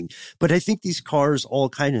running. But I think these cars all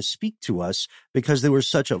kind of speak to us because they were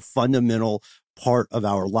such a fundamental part of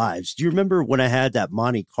our lives. Do you remember when I had that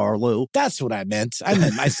Monte Carlo? That's what I meant.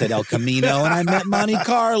 I said El Camino, and I meant Monte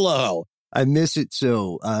Carlo. I miss it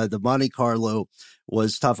so. The Monte Carlo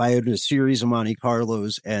was tough. I had a series of Monte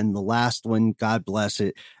Carlos, and the last one, God bless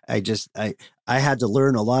it, I had to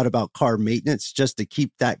learn a lot about car maintenance just to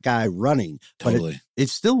keep that guy running. Totally. But it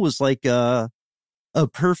still was like a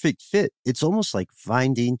perfect fit. It's almost like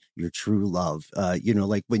finding your true love.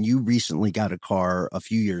 Like when you recently got a car a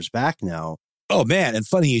few years back now. Oh, man. And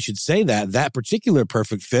funny you should say that. That particular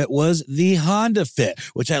perfect fit was the Honda Fit,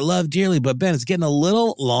 which I love dearly. But, Ben, it's getting a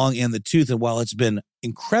little long in the tooth. And while it's been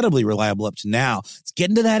incredibly reliable up to now, it's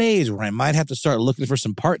getting to that age where I might have to start looking for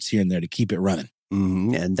some parts here and there to keep it running.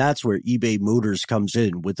 Mm-hmm. And that's where eBay Motors comes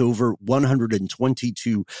in. With over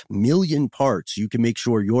 122 million parts, you can make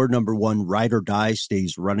sure your number one ride or die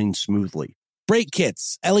stays running smoothly. Brake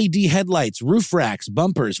kits, LED headlights, roof racks,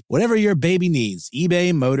 bumpers, whatever your baby needs,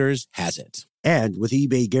 eBay Motors has it. And with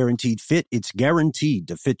eBay Guaranteed Fit, it's guaranteed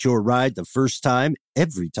to fit your ride the first time,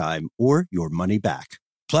 every time, or your money back.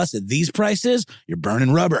 Plus, at these prices, you're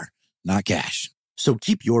burning rubber, not cash. So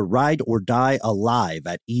keep your ride or die alive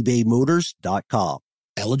at ebaymotors.com.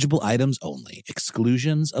 Eligible items only.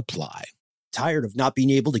 Exclusions apply. Tired of not being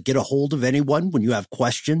able to get a hold of anyone when you have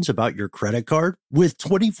questions about your credit card? With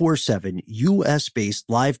 24/7 U.S.-based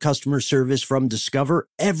live customer service from Discover,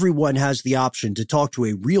 everyone has the option to talk to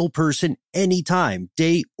a real person anytime,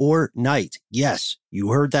 day or night. Yes, you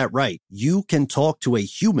heard that right. You can talk to a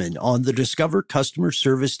human on the Discover customer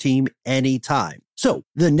service team anytime. So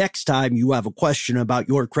the next time you have a question about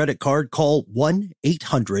your credit card, call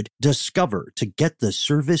 1-800-DISCOVER to get the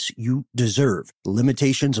service you deserve.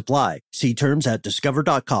 Limitations apply. See terms at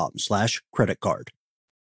discover.com/credit card.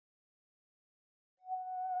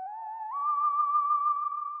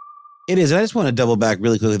 It is. I just want to double back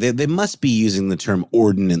really quickly. They must be using the term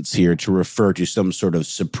ordinance here to refer to some sort of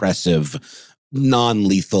suppressive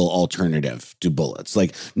non-lethal alternative to bullets.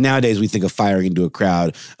 Like nowadays we think of firing into a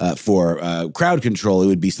crowd for crowd control. It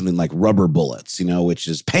would be something like rubber bullets, which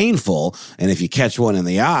is painful. And if you catch one in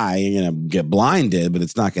the eye, you're going to get blinded, but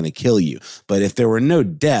it's not going to kill you. But if there were no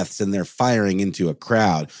deaths and they're firing into a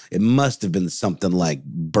crowd, it must have been something like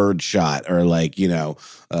birdshot or like,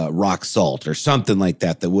 rock salt or something like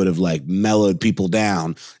that would have like mellowed people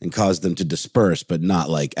down and caused them to disperse, but not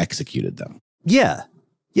like executed them. Yeah.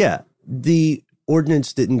 Yeah. The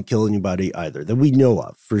ordinance didn't kill anybody either that we know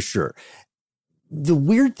of for sure. The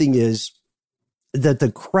weird thing is that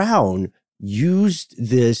the Crown used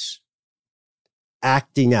this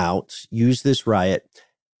used this riot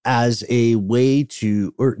as a way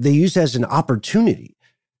or they used it as an opportunity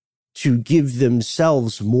to give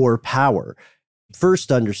themselves more power. First,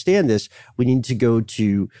 to understand this, we need to go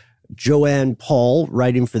to Joanne Paul,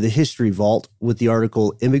 writing for the History Vault, with the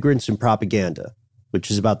article Immigrants and Propaganda, which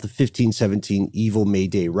is about the 1517 evil May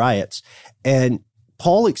Day riots. And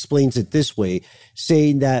Paul explains it this way,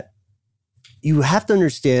 saying that you have to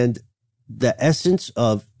understand the essence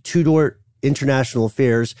of Tudor international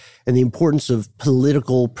affairs and the importance of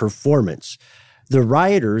political performance. The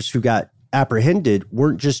rioters who got apprehended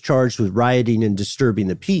weren't just charged with rioting and disturbing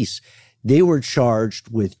the peace. They were charged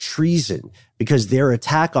with treason because their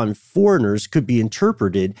attack on foreigners could be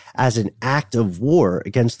interpreted as an act of war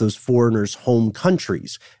against those foreigners' home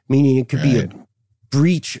countries, meaning it could be a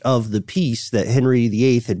breach of the peace that Henry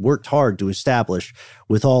VIII had worked hard to establish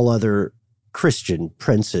with all other Christian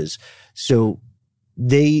princes. So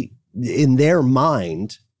they, in their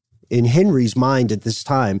mind, in Henry's mind at this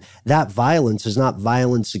time, that violence is not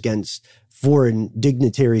violence against foreign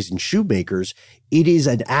dignitaries and shoemakers. It is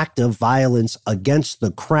an act of violence against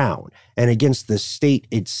the crown and against the state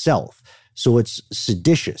itself. So it's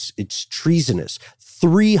seditious, it's treasonous.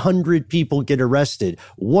 300 people get arrested,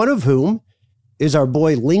 one of whom is our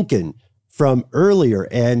boy Lincoln from earlier.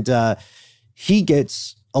 And he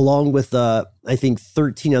gets, along with, I think,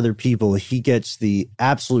 13 other people, he gets the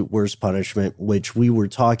absolute worst punishment, which we were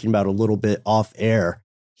talking about a little bit off air.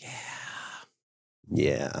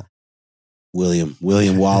 Yeah. William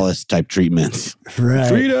Wallace type treatment. Right.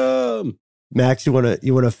 Freedom. Max, you want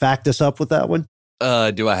to fact us up with that one?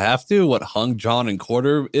 Do I have to? What hung, drawn, and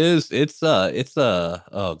quarter is? It's oh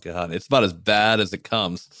God, it's about as bad as it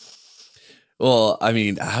comes. Well, I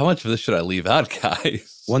mean, how much of this should I leave out,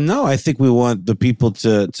 guys? Well, no, I think we want the people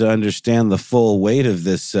to understand the full weight of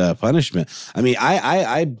this punishment. I mean,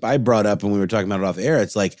 I brought up when we were talking about it off air,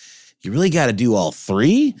 it's like, you really got to do all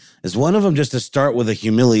three? Is one of them just to start with a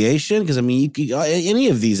humiliation? Because, I mean, any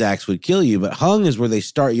of these acts would kill you, but hung is where they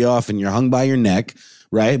start you off and you're hung by your neck,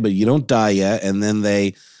 right? But you don't die yet. And then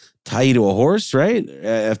they tie you to a horse, right?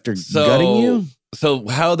 After gutting you? So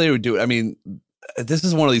how they would do it, I mean, this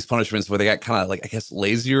is one of these punishments where they got kind of like, I guess,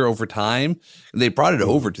 lazier over time. And they brought it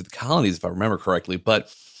over to the colonies, if I remember correctly.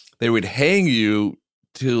 But they would hang you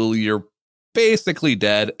till you're basically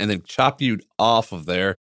dead and then chop you off of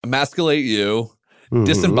there. Emasculate you,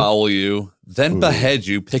 disembowel you, then behead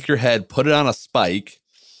you, pick your head, put it on a spike,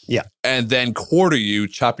 and then quarter you,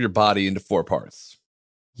 chop your body into 4 parts.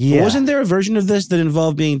 Yeah. Wasn't there a version of this that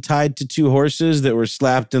involved being tied to 2 horses that were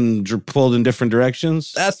slapped and pulled in different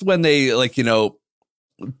directions? That's when they,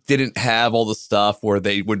 didn't have all the stuff where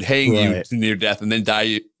they would hang you to near death and then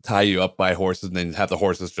tie you up by horses and then have the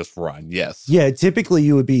horses just run. Yes. Yeah, typically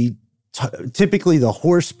you would be, typically the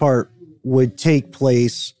horse part would take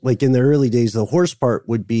place, like in the early days, the horse part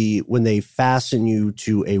would be when they fasten you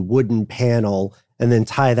to a wooden panel and then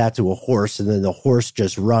tie that to a horse, and then the horse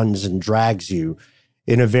just runs and drags you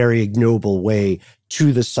in a very ignoble way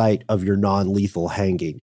to the site of your non-lethal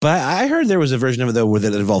hanging. But I heard there was a version of it, though, where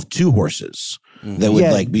that involved 2 horses. That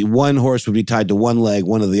would be one horse would be tied to one leg,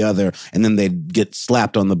 one to the other, and then they'd get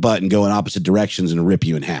slapped on the butt and go in opposite directions and rip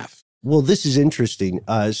you in half. Well, this is interesting.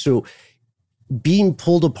 So being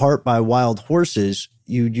pulled apart by wild horses,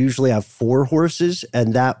 you'd usually have 4 horses,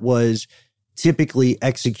 and that was typically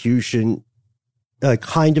execution, a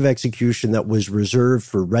kind of execution that was reserved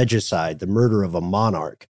for regicide, the murder of a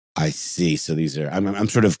monarch. I see. So these are I'm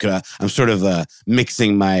sort of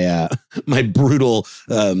mixing my my brutal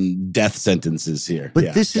death sentences here.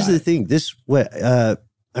 But this is the thing.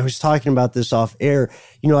 I was talking about this off air.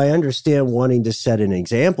 I understand wanting to set an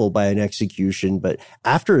example by an execution, but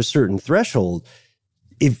after a certain threshold,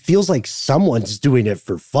 it feels like someone's doing it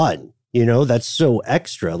for fun. That's so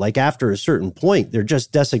extra. Like after a certain point, they're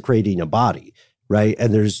just desecrating a body, right?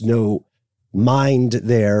 And there's no mind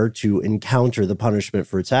there to encounter the punishment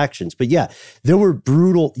for its actions. But yeah, there were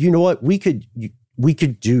brutal. You know what? We could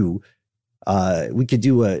do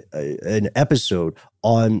an episode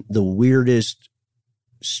on the weirdest,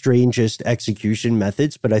 strangest execution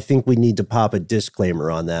methods, but I think we need to pop a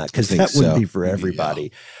disclaimer on that because that wouldn't be for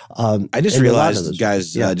everybody. I just realized,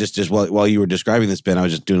 guys, just while you were describing this, Ben, I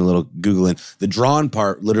was just doing a little Googling. The drawn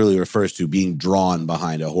part literally refers to being drawn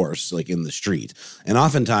behind a horse, like in the street. And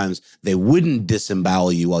oftentimes they wouldn't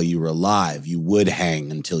disembowel you while you were alive. You would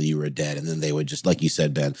hang until you were dead. And then they would just, like you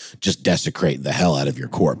said, Ben, just desecrate the hell out of your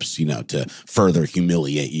corpse, to further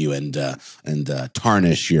humiliate you and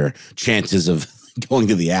tarnish your chances of going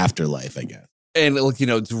to the afterlife, I guess. And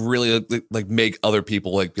to really like make other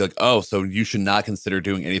people be like, oh, so you should not consider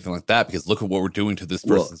doing anything like that because look at what we're doing to this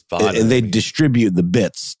person's body. And they distribute the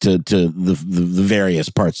bits to the various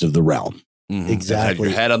parts of the realm. Mm-hmm. Exactly.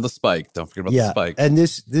 Your head on the spike. Don't forget about the spike. And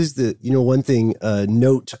this is the one thing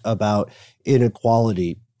note about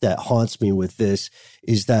inequality that haunts me with this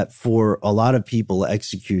is that for a lot of people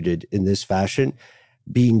executed in this fashion,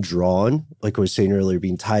 being drawn, like I was saying earlier,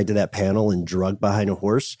 being tied to that panel and drugged behind a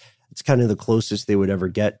horse, it's kind of the closest they would ever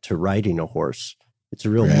get to riding a horse. It's a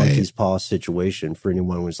real monkey's paw situation for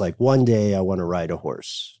anyone who's like, one day I want to ride a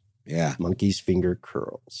horse. Yeah. Monkey's finger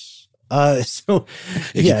curls. This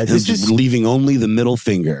is leaving only the middle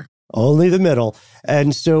finger. Only the middle.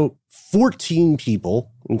 And so 14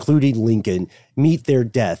 people, including Lincoln, meet their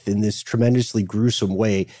death in this tremendously gruesome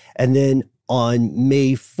way. And then on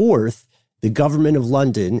May 4th, the government of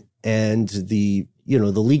London and the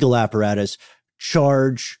legal apparatus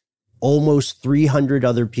charge almost 300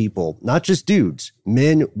 other people, not just dudes,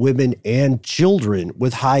 men, women, and children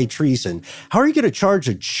with high treason. How are you going to charge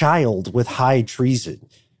a child with high treason?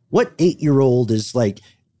 What 8-year-old is like,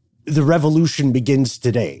 the revolution begins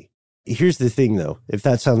today? Here's the thing, though. If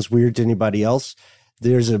that sounds weird to anybody else,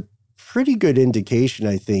 there's a pretty good indication,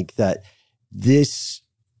 I think, that this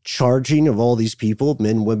charging of all these people,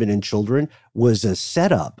 men, women, and children, was a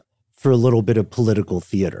setup for a little bit of political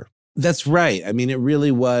theater. That's right. I mean, it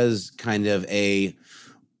really was kind of a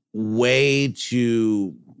way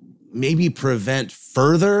to maybe prevent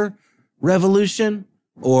further revolution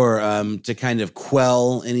or to kind of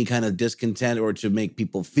quell any kind of discontent or to make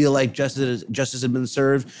people feel like justice had been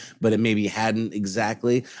served, but it maybe hadn't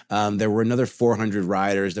exactly. There were another 400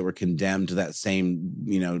 rioters that were condemned to that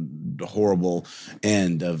same, horrible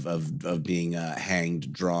end of being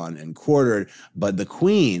hanged, drawn, and quartered. But the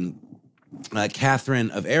Queen,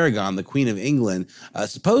 Catherine of Aragon, the Queen of England,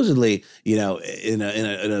 supposedly, in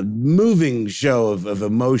a moving show of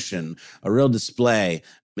emotion, a real display,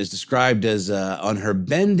 is described as on her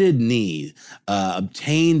bended knee,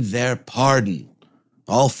 obtained their pardon,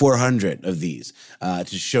 all 400 of these, to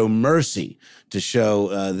show mercy, to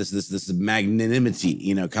show this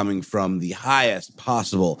magnanimity, coming from the highest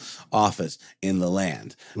possible office in the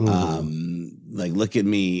land. Like, look at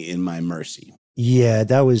me in my mercy. Yeah,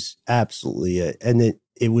 that was absolutely it. And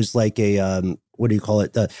it was like a, what do you call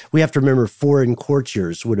it? We have to remember foreign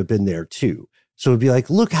courtiers would have been there too. So it'd be like,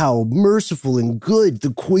 look how merciful and good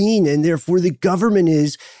the Queen and therefore the government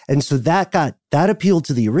is. And so that appealed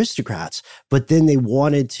to the aristocrats, but then they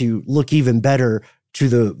wanted to look even better to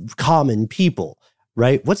the common people,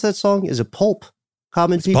 right? What's that song? Is it Pulp?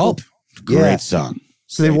 Common People? Pulp. Great song.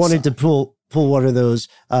 So they wanted to pull one of those,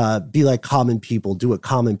 be like common people, do what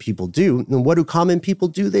common people do. And what do common people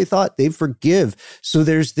do? They thought they forgive. So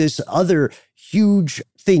there's this other huge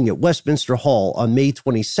thing at Westminster Hall on May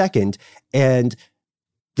 22nd. And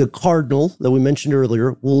the Cardinal that we mentioned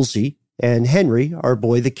earlier, Wolsey, and Henry, our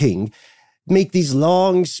boy, the King, make these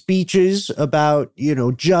long speeches about,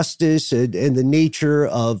 justice and the nature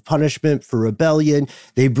of punishment for rebellion.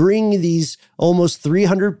 They bring these almost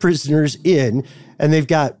 300 prisoners in, and they've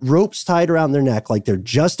got ropes tied around their neck like they're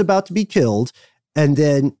just about to be killed. And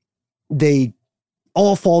then they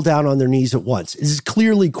all fall down on their knees at once. This is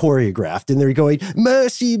clearly choreographed, and they're going,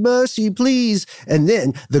 mercy, mercy, please. And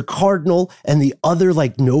then the Cardinal and the other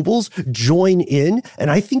nobles join in. And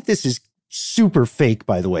I think this is super fake,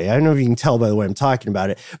 by the way. I don't know if you can tell by the way I'm talking about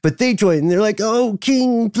it, but they join and they're like, oh,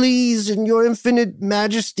 King, please, in your infinite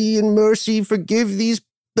majesty and mercy, forgive these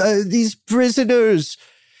prisoners.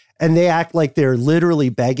 And they act like they're literally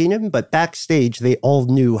begging him, but backstage, they all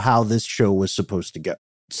knew how this show was supposed to go.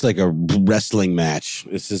 It's like a wrestling match.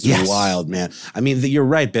 This is wild, man. I mean, you're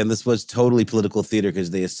right, Ben. This was totally political theater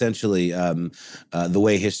because they essentially, the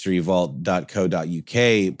way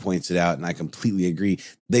historyvault.co.uk points it out, and I completely agree,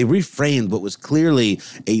 they reframed what was clearly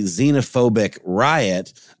a xenophobic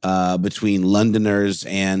riot between Londoners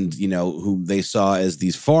and, who they saw as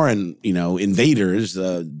these foreign, invaders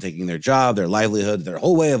taking their job, their livelihood, their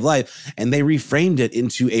whole way of life. And they reframed it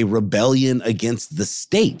into a rebellion against the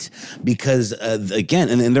state because, again,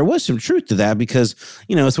 and And there was some truth to that because,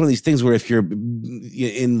 it's one of these things where if you're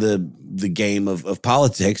in the game of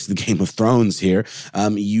politics, the Game of Thrones here,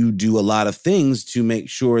 you do a lot of things to make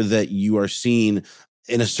sure that you are seen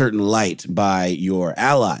in a certain light by your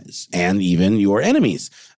allies and even your enemies.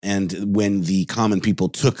 And when the common people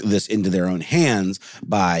took this into their own hands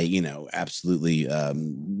by, absolutely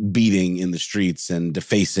beating in the streets and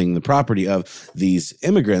defacing the property of these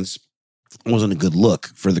immigrants, it wasn't a good look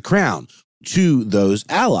for the crown to those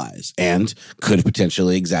allies and could have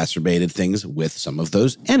potentially exacerbated things with some of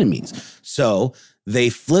those enemies. So they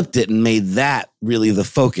flipped it and made that really the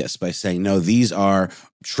focus by saying, no, these are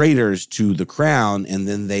traitors to the crown. And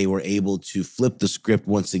then they were able to flip the script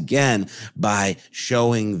once again by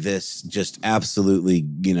showing this just absolutely,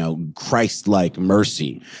 Christ-like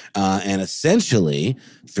mercy. And essentially,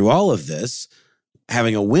 through all of this,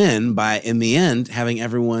 having a win by, in the end, having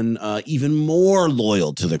everyone even more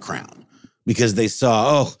loyal to the crown because they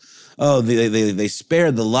saw, they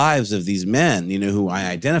spared the lives of these men, who I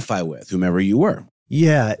identify with, whomever you were.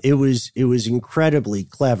 Yeah, it was incredibly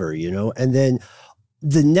clever, and then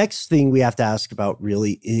the next thing we have to ask about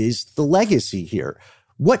really is the legacy here.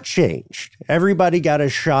 What changed? Everybody got a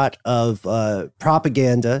shot of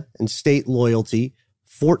propaganda and state loyalty.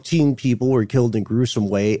 14 people were killed in a gruesome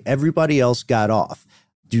way. Everybody else got off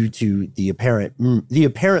due to the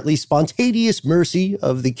apparently spontaneous mercy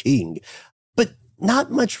of the king. But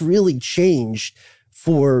not much really changed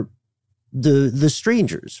for the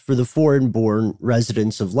strangers, for the foreign-born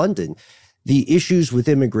residents of London. The issues with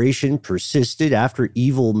immigration persisted after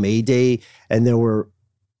evil May Day, and there were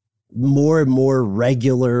more and more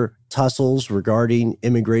regular tussles regarding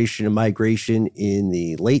immigration and migration in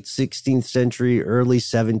the late 16th century, early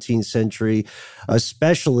 17th century,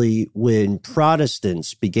 especially when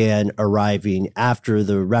Protestants began arriving after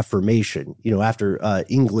the Reformation, after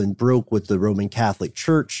England broke with the Roman Catholic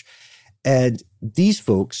Church. And these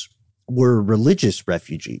folks were religious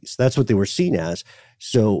refugees. That's what they were seen as.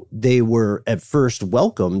 So they were at first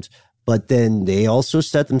welcomed, but then they also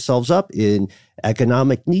set themselves up in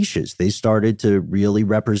economic niches. They started to really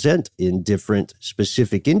represent in different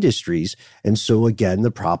specific industries. And so again,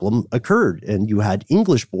 the problem occurred. And you had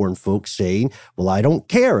English-born folks saying, well, I don't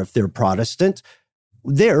care if they're Protestant.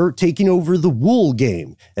 They're taking over the wool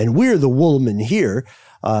game, and we're the woolmen here.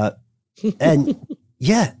 And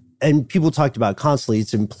yeah, and people talked about constantly.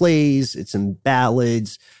 It's in plays, it's in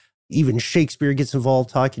ballads. Even Shakespeare gets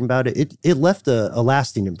involved talking about it. It left a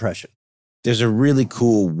lasting impression. There's a really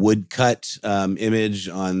cool woodcut image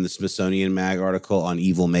on the Smithsonian Mag article on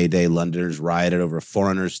Evil May Day. Londoners rioted over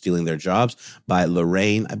foreigners stealing their jobs by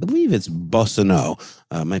Lorraine. I believe it's Boissonneau.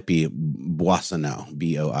 Might be Boissonneau,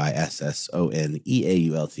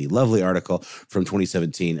 Boissonneault. Lovely article from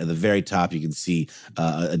 2017. At the very top, you can see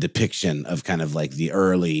a depiction of kind of like the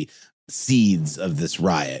early seeds of this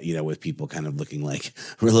riot, with people kind of looking like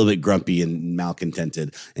we're a little bit grumpy and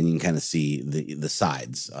malcontented, and you can kind of see the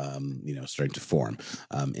sides, starting to form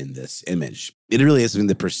in this image. It really is something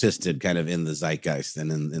that persisted kind of in the zeitgeist and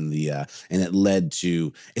and it led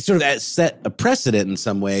to, it sort of set a precedent in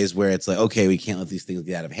some ways where it's like, okay, we can't let these things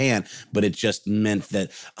get out of hand, but it just meant that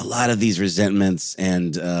a lot of these resentments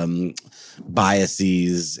and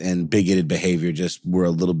biases and bigoted behavior just were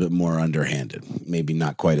a little bit more underhanded. Maybe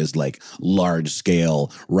not quite as like large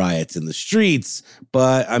scale riots in the streets,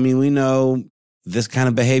 but I mean, we know this kind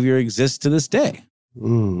of behavior exists to this day.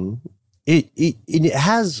 Mm. It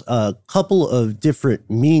has a couple of different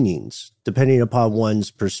meanings depending upon one's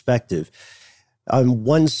perspective. On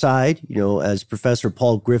one side, as Professor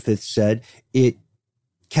Paul Griffith said, it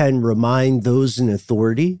can remind those in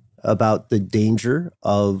authority about the danger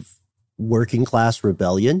of working class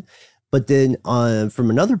rebellion. But then from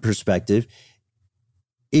another perspective,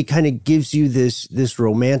 it kind of gives you this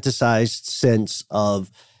romanticized sense of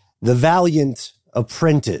the valiant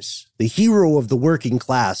apprentice, the hero of the working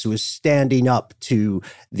class who is standing up to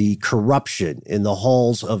the corruption in the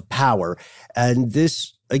halls of power. And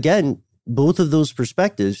this, again, both of those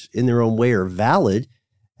perspectives in their own way are valid,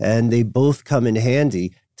 and they both come in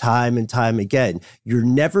handy time and time again. You're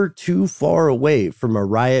never too far away from a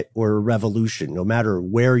riot or a revolution, no matter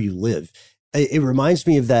where you live. It reminds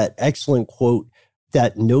me of that excellent quote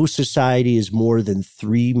that no society is more than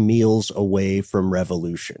 3 meals away from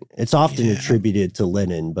revolution. It's often attributed to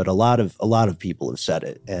Lenin, but a lot of people have said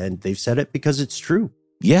it, and they've said it because it's true.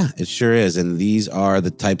 Yeah, it sure is. And these are the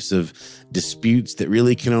types of disputes that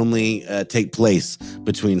really can only take place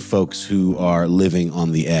between folks who are living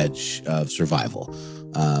on the edge of survival.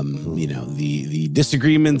 The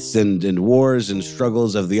disagreements and wars and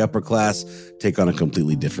struggles of the upper class take on a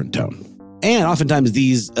completely different tone. And oftentimes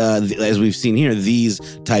these, as we've seen here, these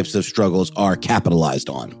types of struggles are capitalized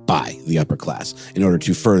on by the upper class in order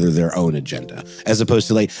to further their own agenda. As opposed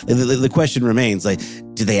to like, the question remains, like,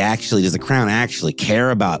 does the Crown actually care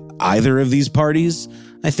about either of these parties?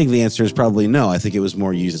 I think the answer is probably no. I think it was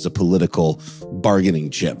more used as a political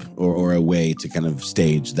bargaining chip or a way to kind of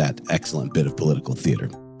stage that excellent bit of political theater.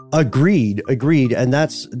 Agreed. And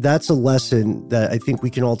that's a lesson that I think we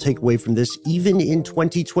can all take away from this. Even in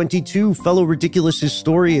 2022, fellow ridiculous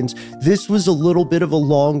historians, this was a little bit of a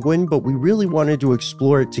long one, but we really wanted to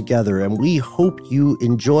explore it together. And we hope you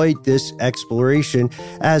enjoyed this exploration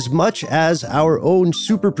as much as our own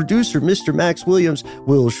super producer, Mr. Max Williams,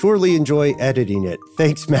 will surely enjoy editing it.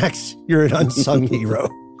 Thanks, Max. You're an unsung hero.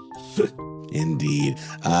 Indeed.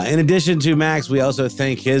 In addition to Max, we also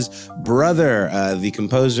thank his brother, the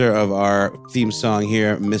composer of our theme song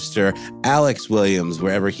here, Mr. Alex Williams,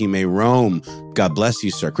 wherever he may roam. God bless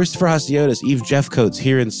you, sir. Christopher Hasiotis, Eve Jeffcoats,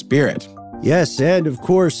 here in spirit. Yes, and of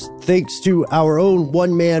course, thanks to our own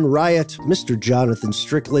one-man riot, Mr. Jonathan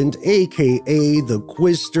Strickland, a.k.a. the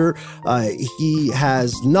Quizster. He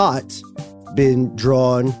has not been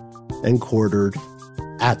drawn and quartered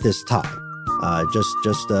at this time. Just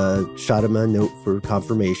shot him a note for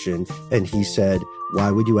confirmation, and he said,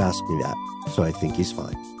 "Why would you ask me that?" So I think he's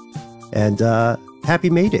fine. And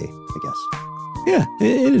happy May Day, I guess. Yeah,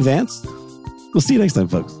 in advance. We'll see you next time,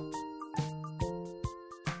 folks.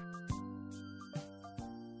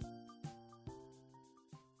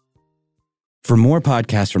 For more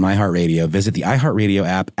podcasts from iHeartRadio, visit the iHeartRadio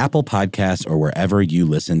app, Apple Podcasts, or wherever you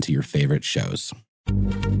listen to your favorite shows.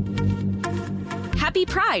 Happy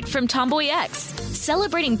Pride from Tomboy X,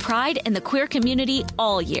 celebrating pride and the queer community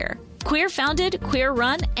all year. Queer founded, queer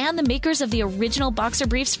run, and the makers of the original boxer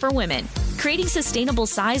briefs for women, creating sustainable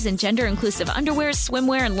size and gender inclusive underwear,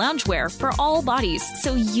 swimwear, and loungewear for all bodies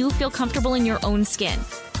so you feel comfortable in your own skin.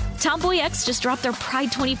 Tomboy X just dropped their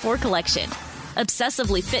Pride 24 collection.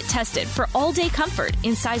 Obsessively fit tested for all day comfort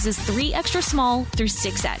in sizes 3 extra small through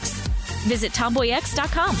 6X. Visit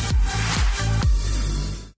tomboyx.com.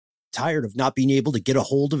 Tired of not being able to get a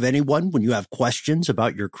hold of anyone when you have questions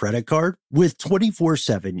about your credit card? With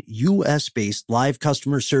 24/7 U.S.-based live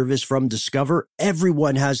customer service from Discover,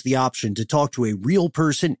 everyone has the option to talk to a real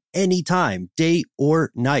person anytime, day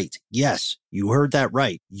or night. Yes, you heard that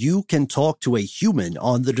right. You can talk to a human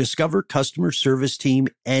on the Discover customer service team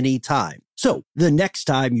anytime. So the next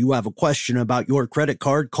time you have a question about your credit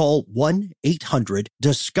card, call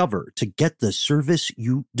 1-800-DISCOVER to get the service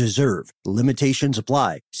you deserve. Limitations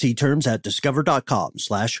apply. See terms at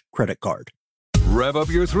discover.com/credit card. Rev up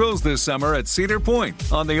your thrills this summer at Cedar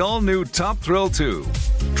Point on the all-new Top Thrill 2.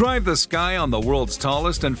 Drive the sky on the world's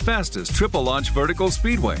tallest and fastest triple-launch vertical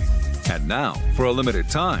speedway. And now, for a limited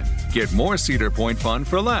time, get more Cedar Point fun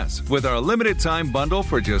for less with our limited-time bundle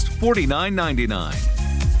for just $49.99.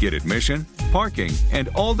 Get admission, parking, and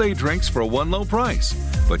all-day drinks for one low price.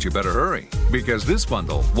 But you better hurry, because this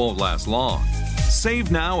bundle won't last long. Save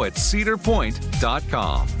now at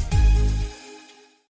cedarpoint.com.